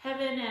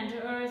 heaven and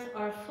earth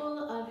are full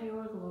of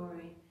your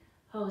glory.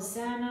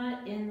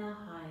 Hosanna in the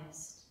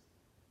highest.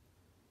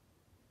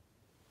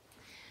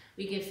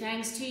 We give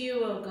thanks to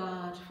you, O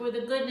God, for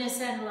the goodness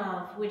and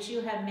love which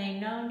you have made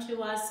known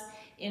to us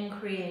in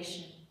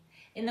creation,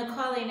 in the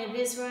calling of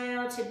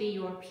Israel to be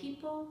your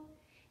people,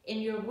 in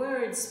your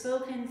words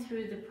spoken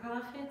through the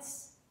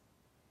prophets,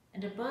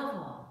 and above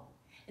all,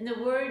 in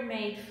the word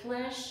made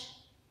flesh,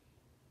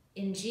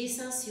 in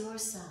Jesus your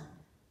Son.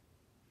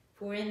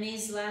 For in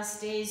these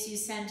last days you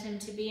sent him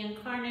to be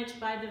incarnate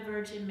by the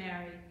Virgin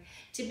Mary,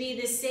 to be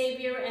the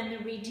Savior and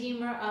the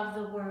Redeemer of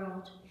the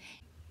world.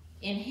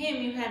 In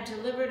him you have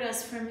delivered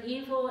us from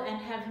evil and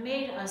have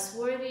made us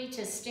worthy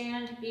to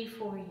stand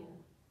before you.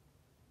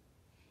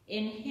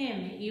 In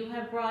him you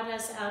have brought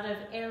us out of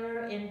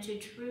error into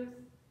truth,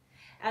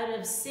 out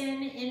of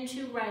sin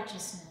into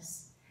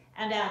righteousness,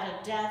 and out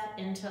of death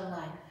into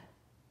life.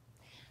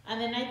 On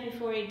the night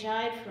before he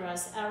died for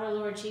us, our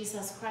Lord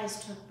Jesus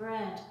Christ took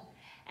bread,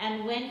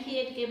 and when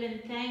he had given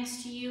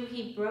thanks to you,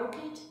 he broke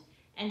it,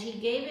 and he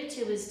gave it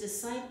to his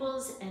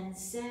disciples and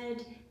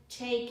said,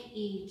 "Take,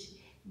 eat.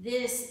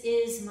 This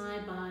is my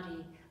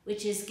body,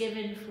 which is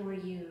given for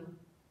you.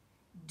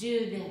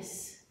 Do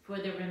this for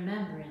the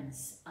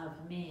remembrance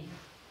of me."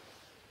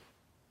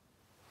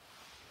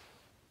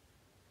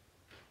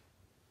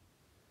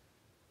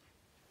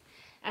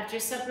 After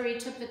supper, he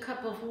took the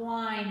cup of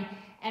wine,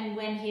 and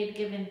when he had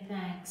given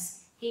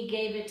thanks, he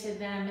gave it to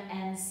them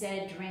and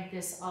said, "Drink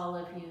this, all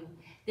of you.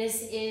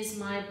 This is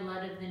my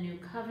blood of the new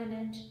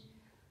covenant,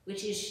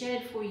 which is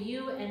shed for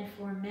you and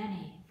for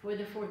many for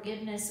the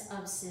forgiveness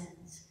of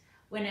sins.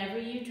 Whenever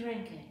you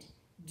drink it,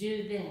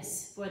 do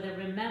this for the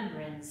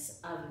remembrance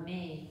of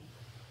me."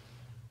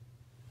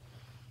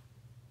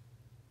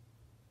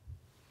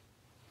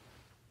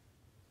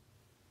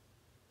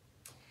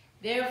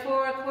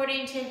 Therefore,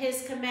 according to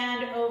his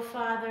command, O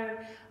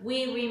Father,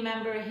 we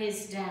remember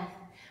his death.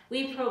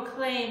 We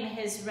proclaim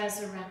his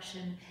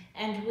resurrection,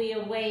 and we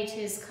await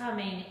his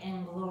coming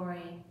in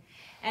glory.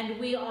 And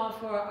we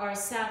offer our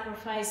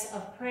sacrifice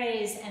of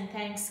praise and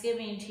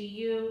thanksgiving to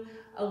you,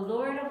 O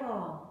Lord of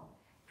all,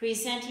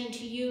 presenting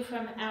to you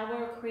from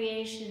our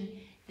creation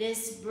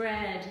this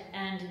bread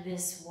and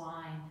this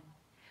wine.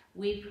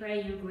 We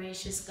pray you,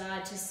 gracious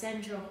God, to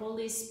send your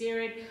Holy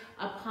Spirit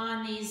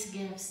upon these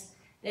gifts,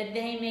 that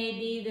they may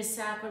be the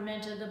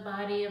sacrament of the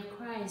body of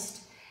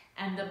Christ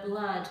and the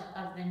blood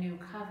of the new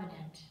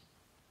covenant.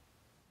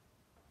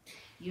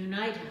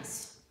 Unite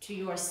us to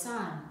your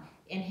Son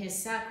in his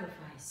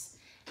sacrifice,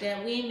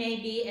 that we may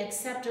be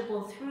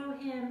acceptable through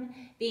him,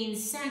 being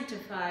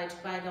sanctified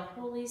by the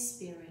Holy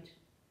Spirit.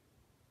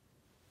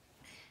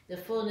 The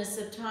fullness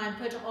of time,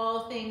 put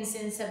all things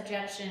in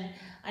subjection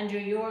under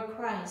your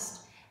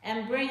Christ,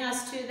 and bring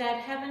us to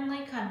that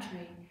heavenly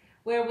country,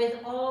 where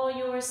with all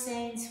your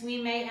saints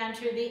we may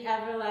enter the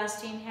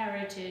everlasting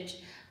heritage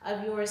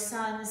of your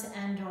sons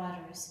and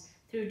daughters,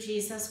 through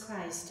Jesus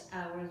Christ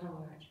our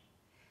Lord,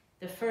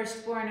 the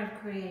firstborn of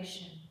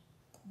creation,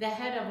 the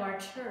head of our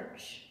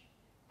church,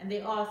 and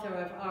the author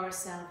of our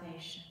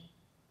salvation.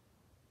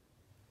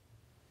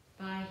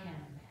 By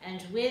him,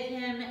 and with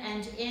him,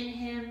 and in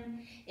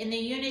him, in the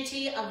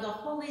unity of the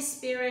Holy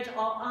Spirit,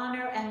 all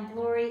honor and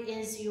glory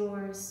is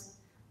yours,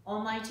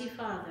 Almighty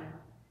Father,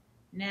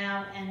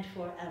 now and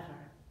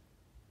forever.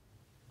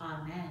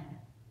 Amen.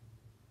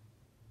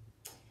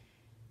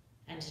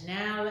 And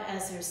now,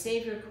 as our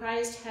Savior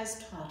Christ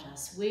has taught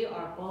us, we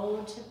are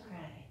bold to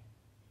pray.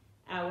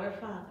 Our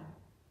Father,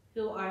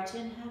 who art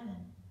in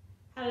heaven,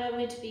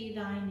 hallowed be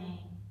thy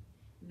name.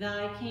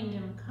 Thy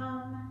kingdom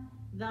come,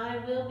 thy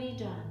will be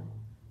done,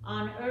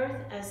 on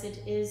earth as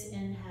it is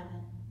in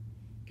heaven.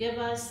 Give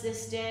us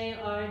this day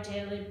our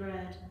daily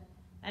bread,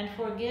 and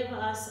forgive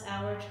us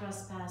our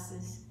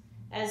trespasses,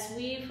 as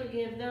we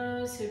forgive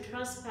those who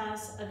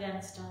trespass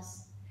against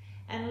us.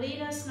 And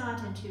lead us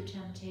not into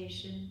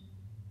temptation,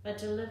 but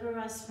deliver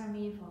us from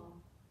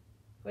evil.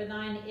 For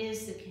thine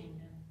is the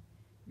kingdom,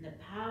 and the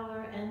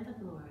power, and the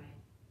glory,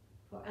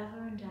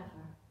 forever and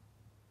ever.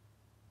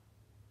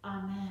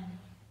 Amen.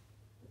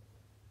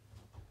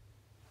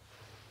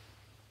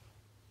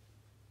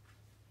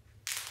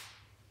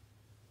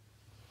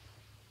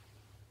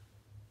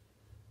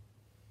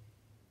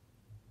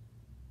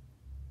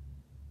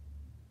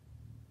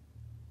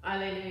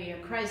 Alleluia.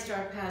 Christ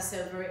our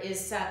Passover is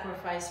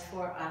sacrificed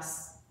for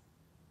us.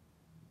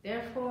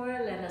 Therefore,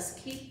 let us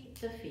keep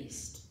the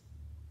feast.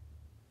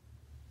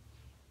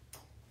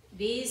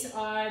 These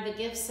are the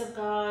gifts of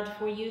God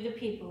for you, the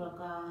people of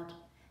God.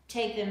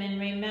 Take them in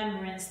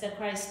remembrance that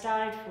Christ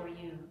died for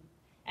you,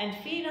 and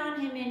feed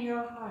on him in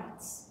your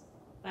hearts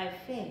by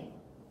faith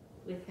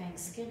with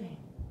thanksgiving.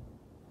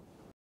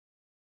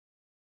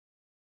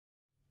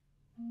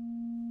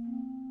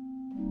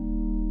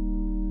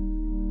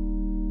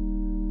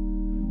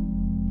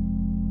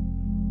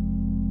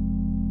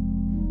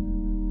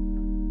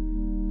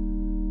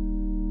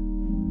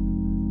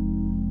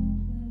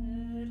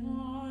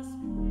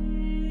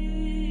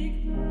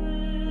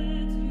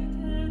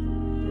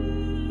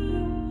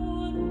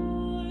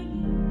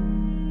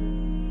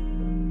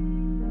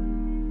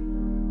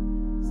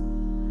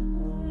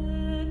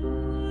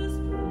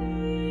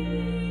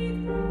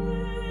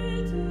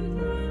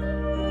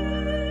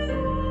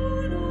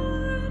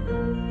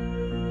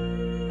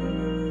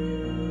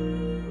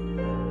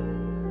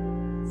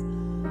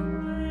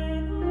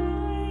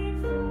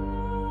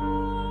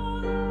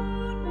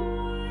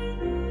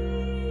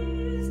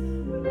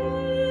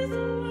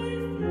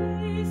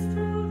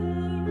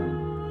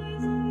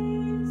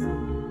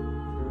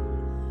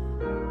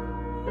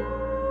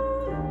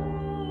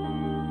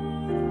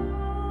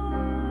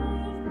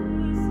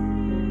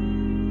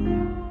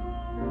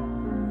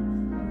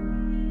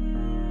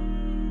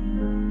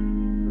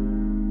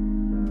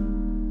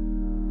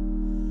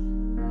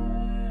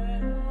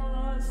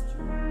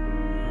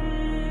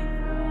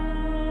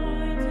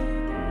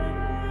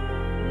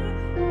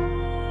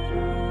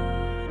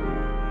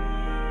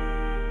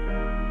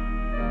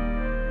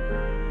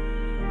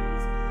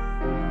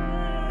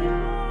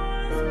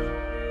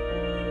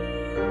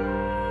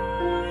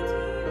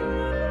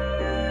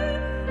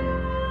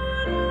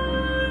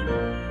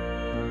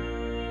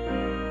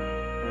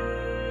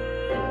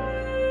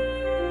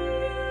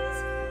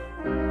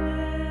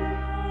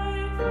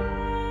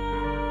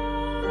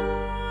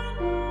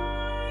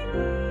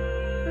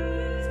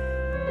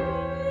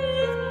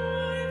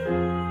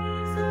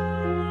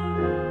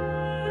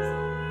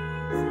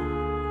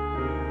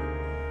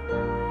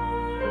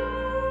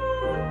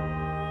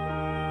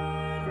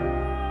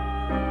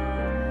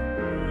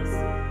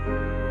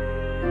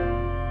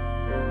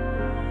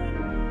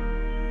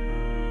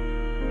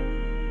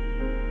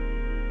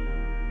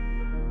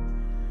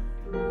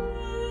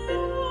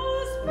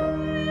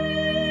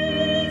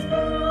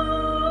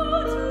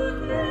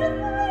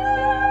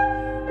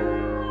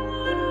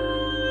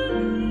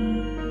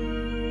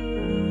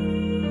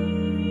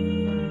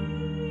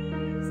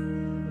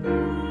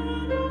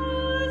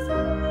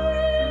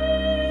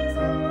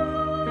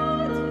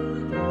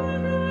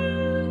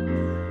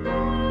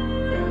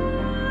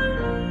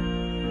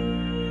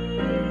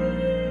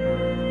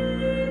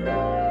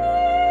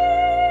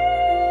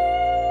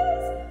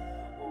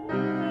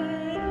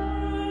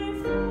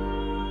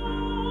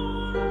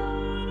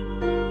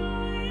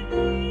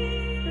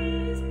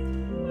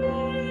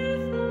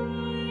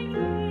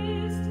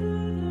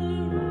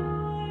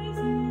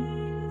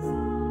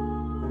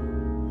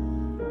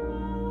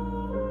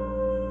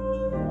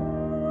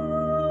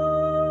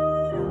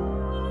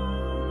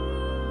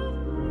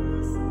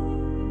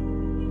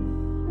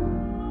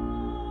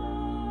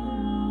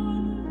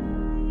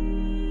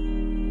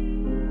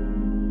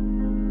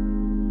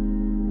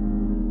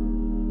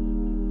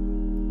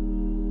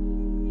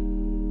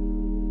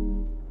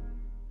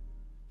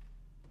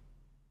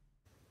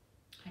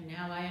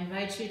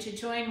 You to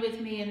join with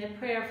me in the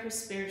prayer for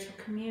spiritual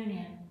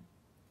communion.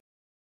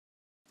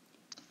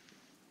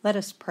 Let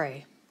us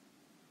pray.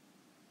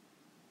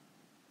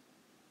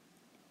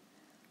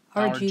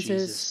 Our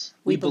Jesus,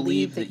 we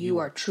believe that you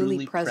are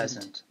truly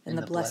present in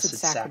the blessed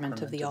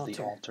sacrament of the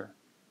altar.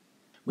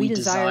 We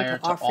desire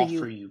to offer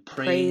you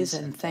praise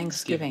and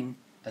thanksgiving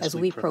as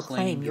we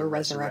proclaim your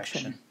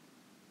resurrection.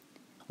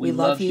 We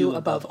love you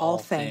above all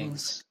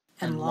things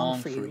and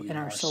long for you in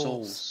our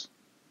souls.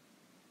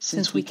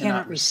 Since we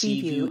cannot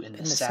receive you in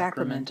the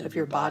sacrament of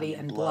your body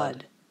and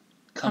blood,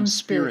 come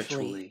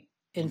spiritually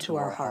into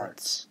our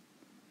hearts.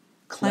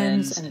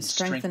 Cleanse and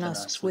strengthen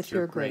us with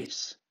your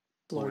grace,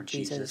 Lord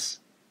Jesus,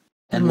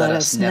 and let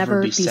us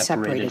never be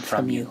separated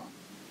from you.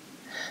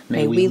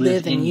 May we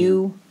live in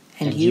you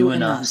and you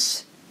in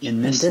us,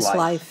 in this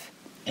life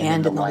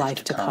and in the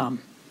life to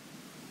come.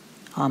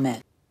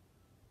 Amen.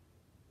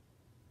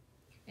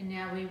 And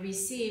now we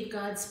receive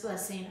God's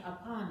blessing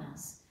upon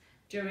us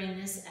during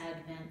this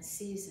Advent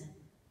season.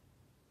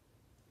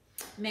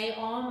 May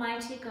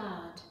Almighty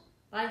God,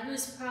 by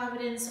whose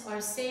providence our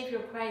Savior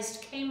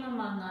Christ came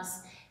among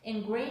us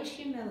in great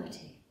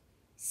humility,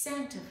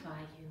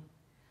 sanctify you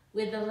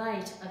with the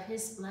light of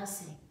his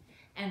blessing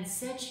and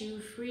set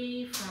you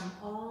free from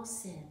all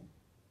sin.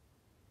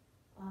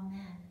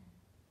 Amen.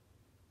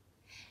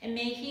 And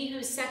may he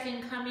whose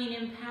second coming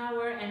in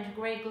power and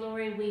great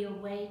glory we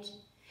await,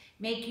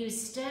 make you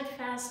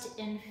steadfast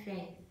in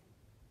faith,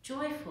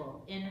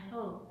 joyful in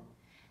hope,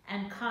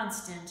 and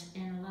constant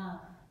in love.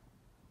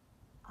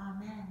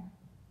 Amen.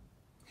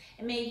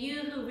 And may you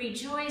who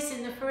rejoice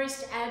in the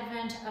first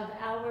advent of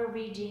our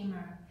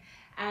Redeemer,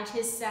 at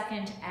his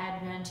second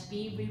advent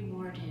be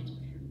rewarded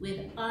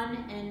with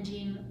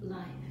unending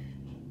life.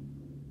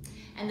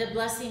 And the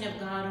blessing of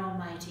God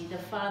Almighty, the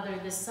Father,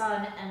 the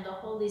Son, and the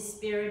Holy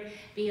Spirit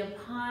be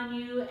upon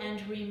you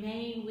and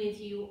remain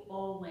with you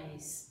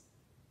always.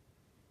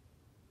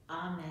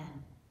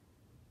 Amen.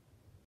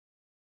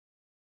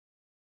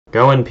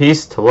 Go in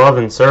peace to love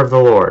and serve the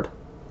Lord.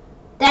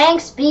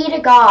 Thanks be to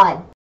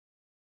God.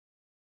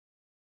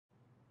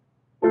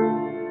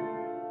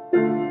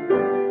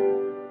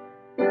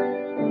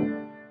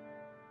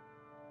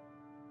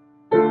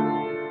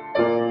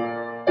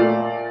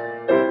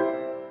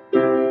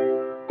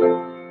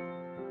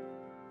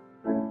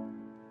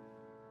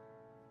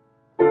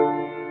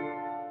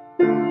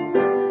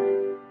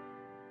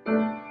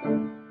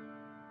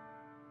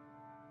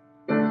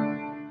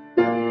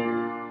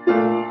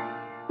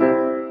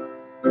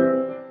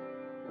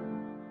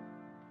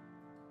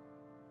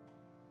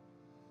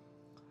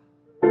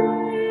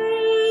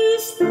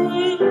 Bless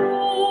the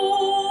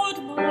Lord,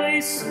 my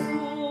soul,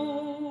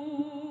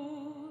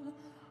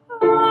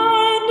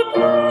 and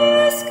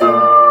bless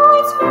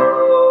God's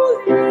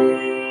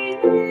holy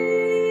name.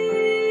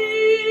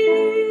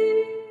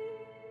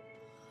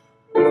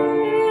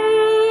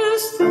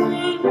 Bless the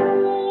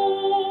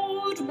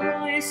Lord,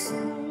 my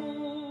soul,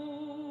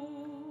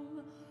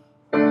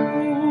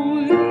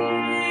 who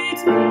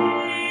leads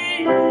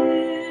me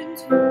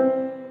into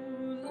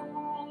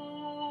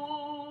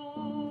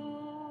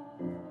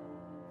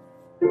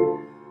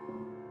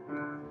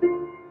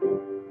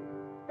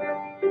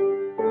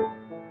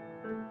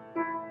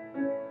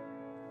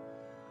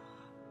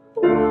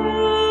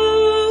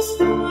Bless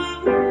the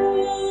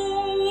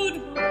Lord,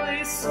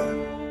 my soul,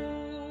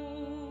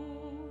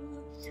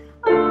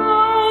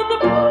 and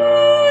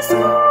bless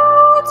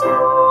God's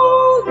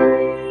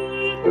holy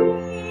name.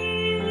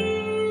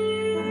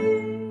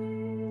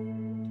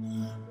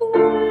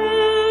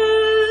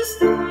 Bless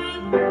the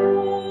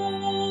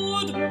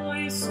Lord,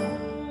 my soul,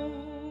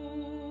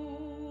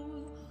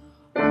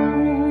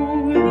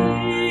 who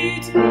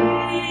leads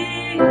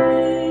me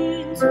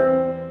into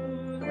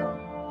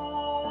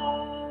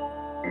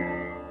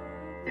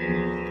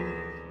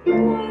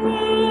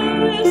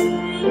Bless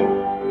the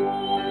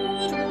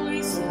Lord,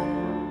 my soul,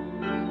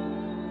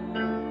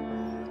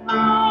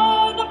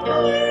 and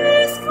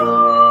bless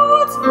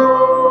God's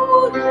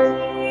holy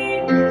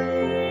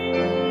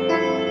name.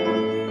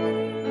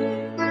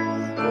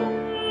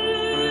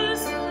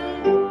 Bless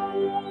the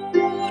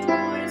Lord,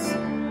 my soul,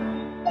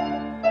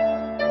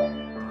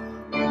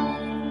 who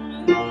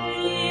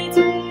leads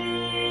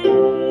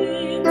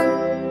me into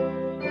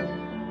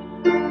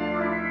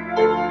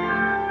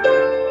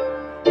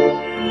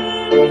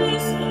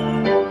Bless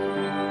the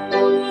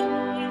Lord,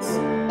 my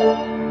soul,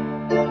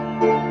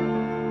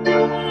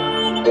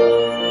 and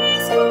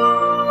bless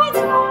God's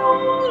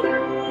holy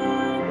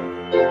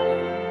name.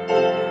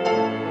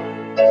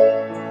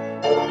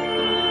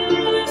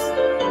 Bless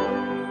the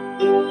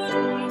Lord,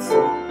 my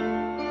soul,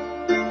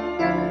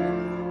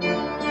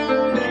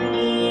 who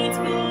leads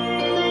me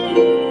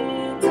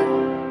into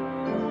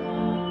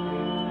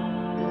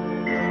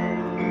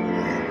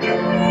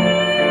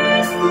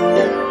Bless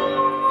the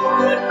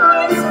Lord,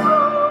 my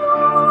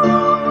soul,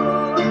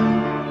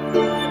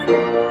 and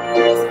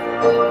bless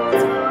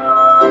God's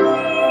holy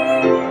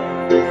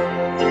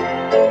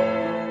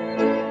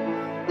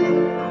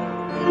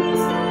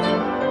Bless the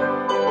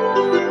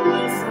Lord,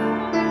 my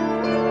soul,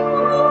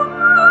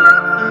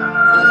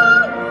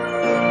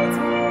 leads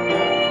me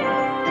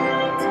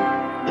into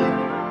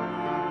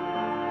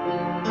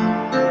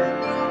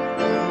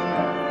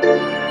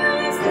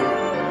Bless the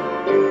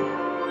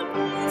Lord,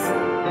 my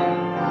soul,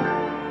 and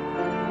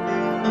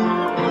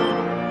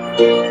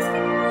bless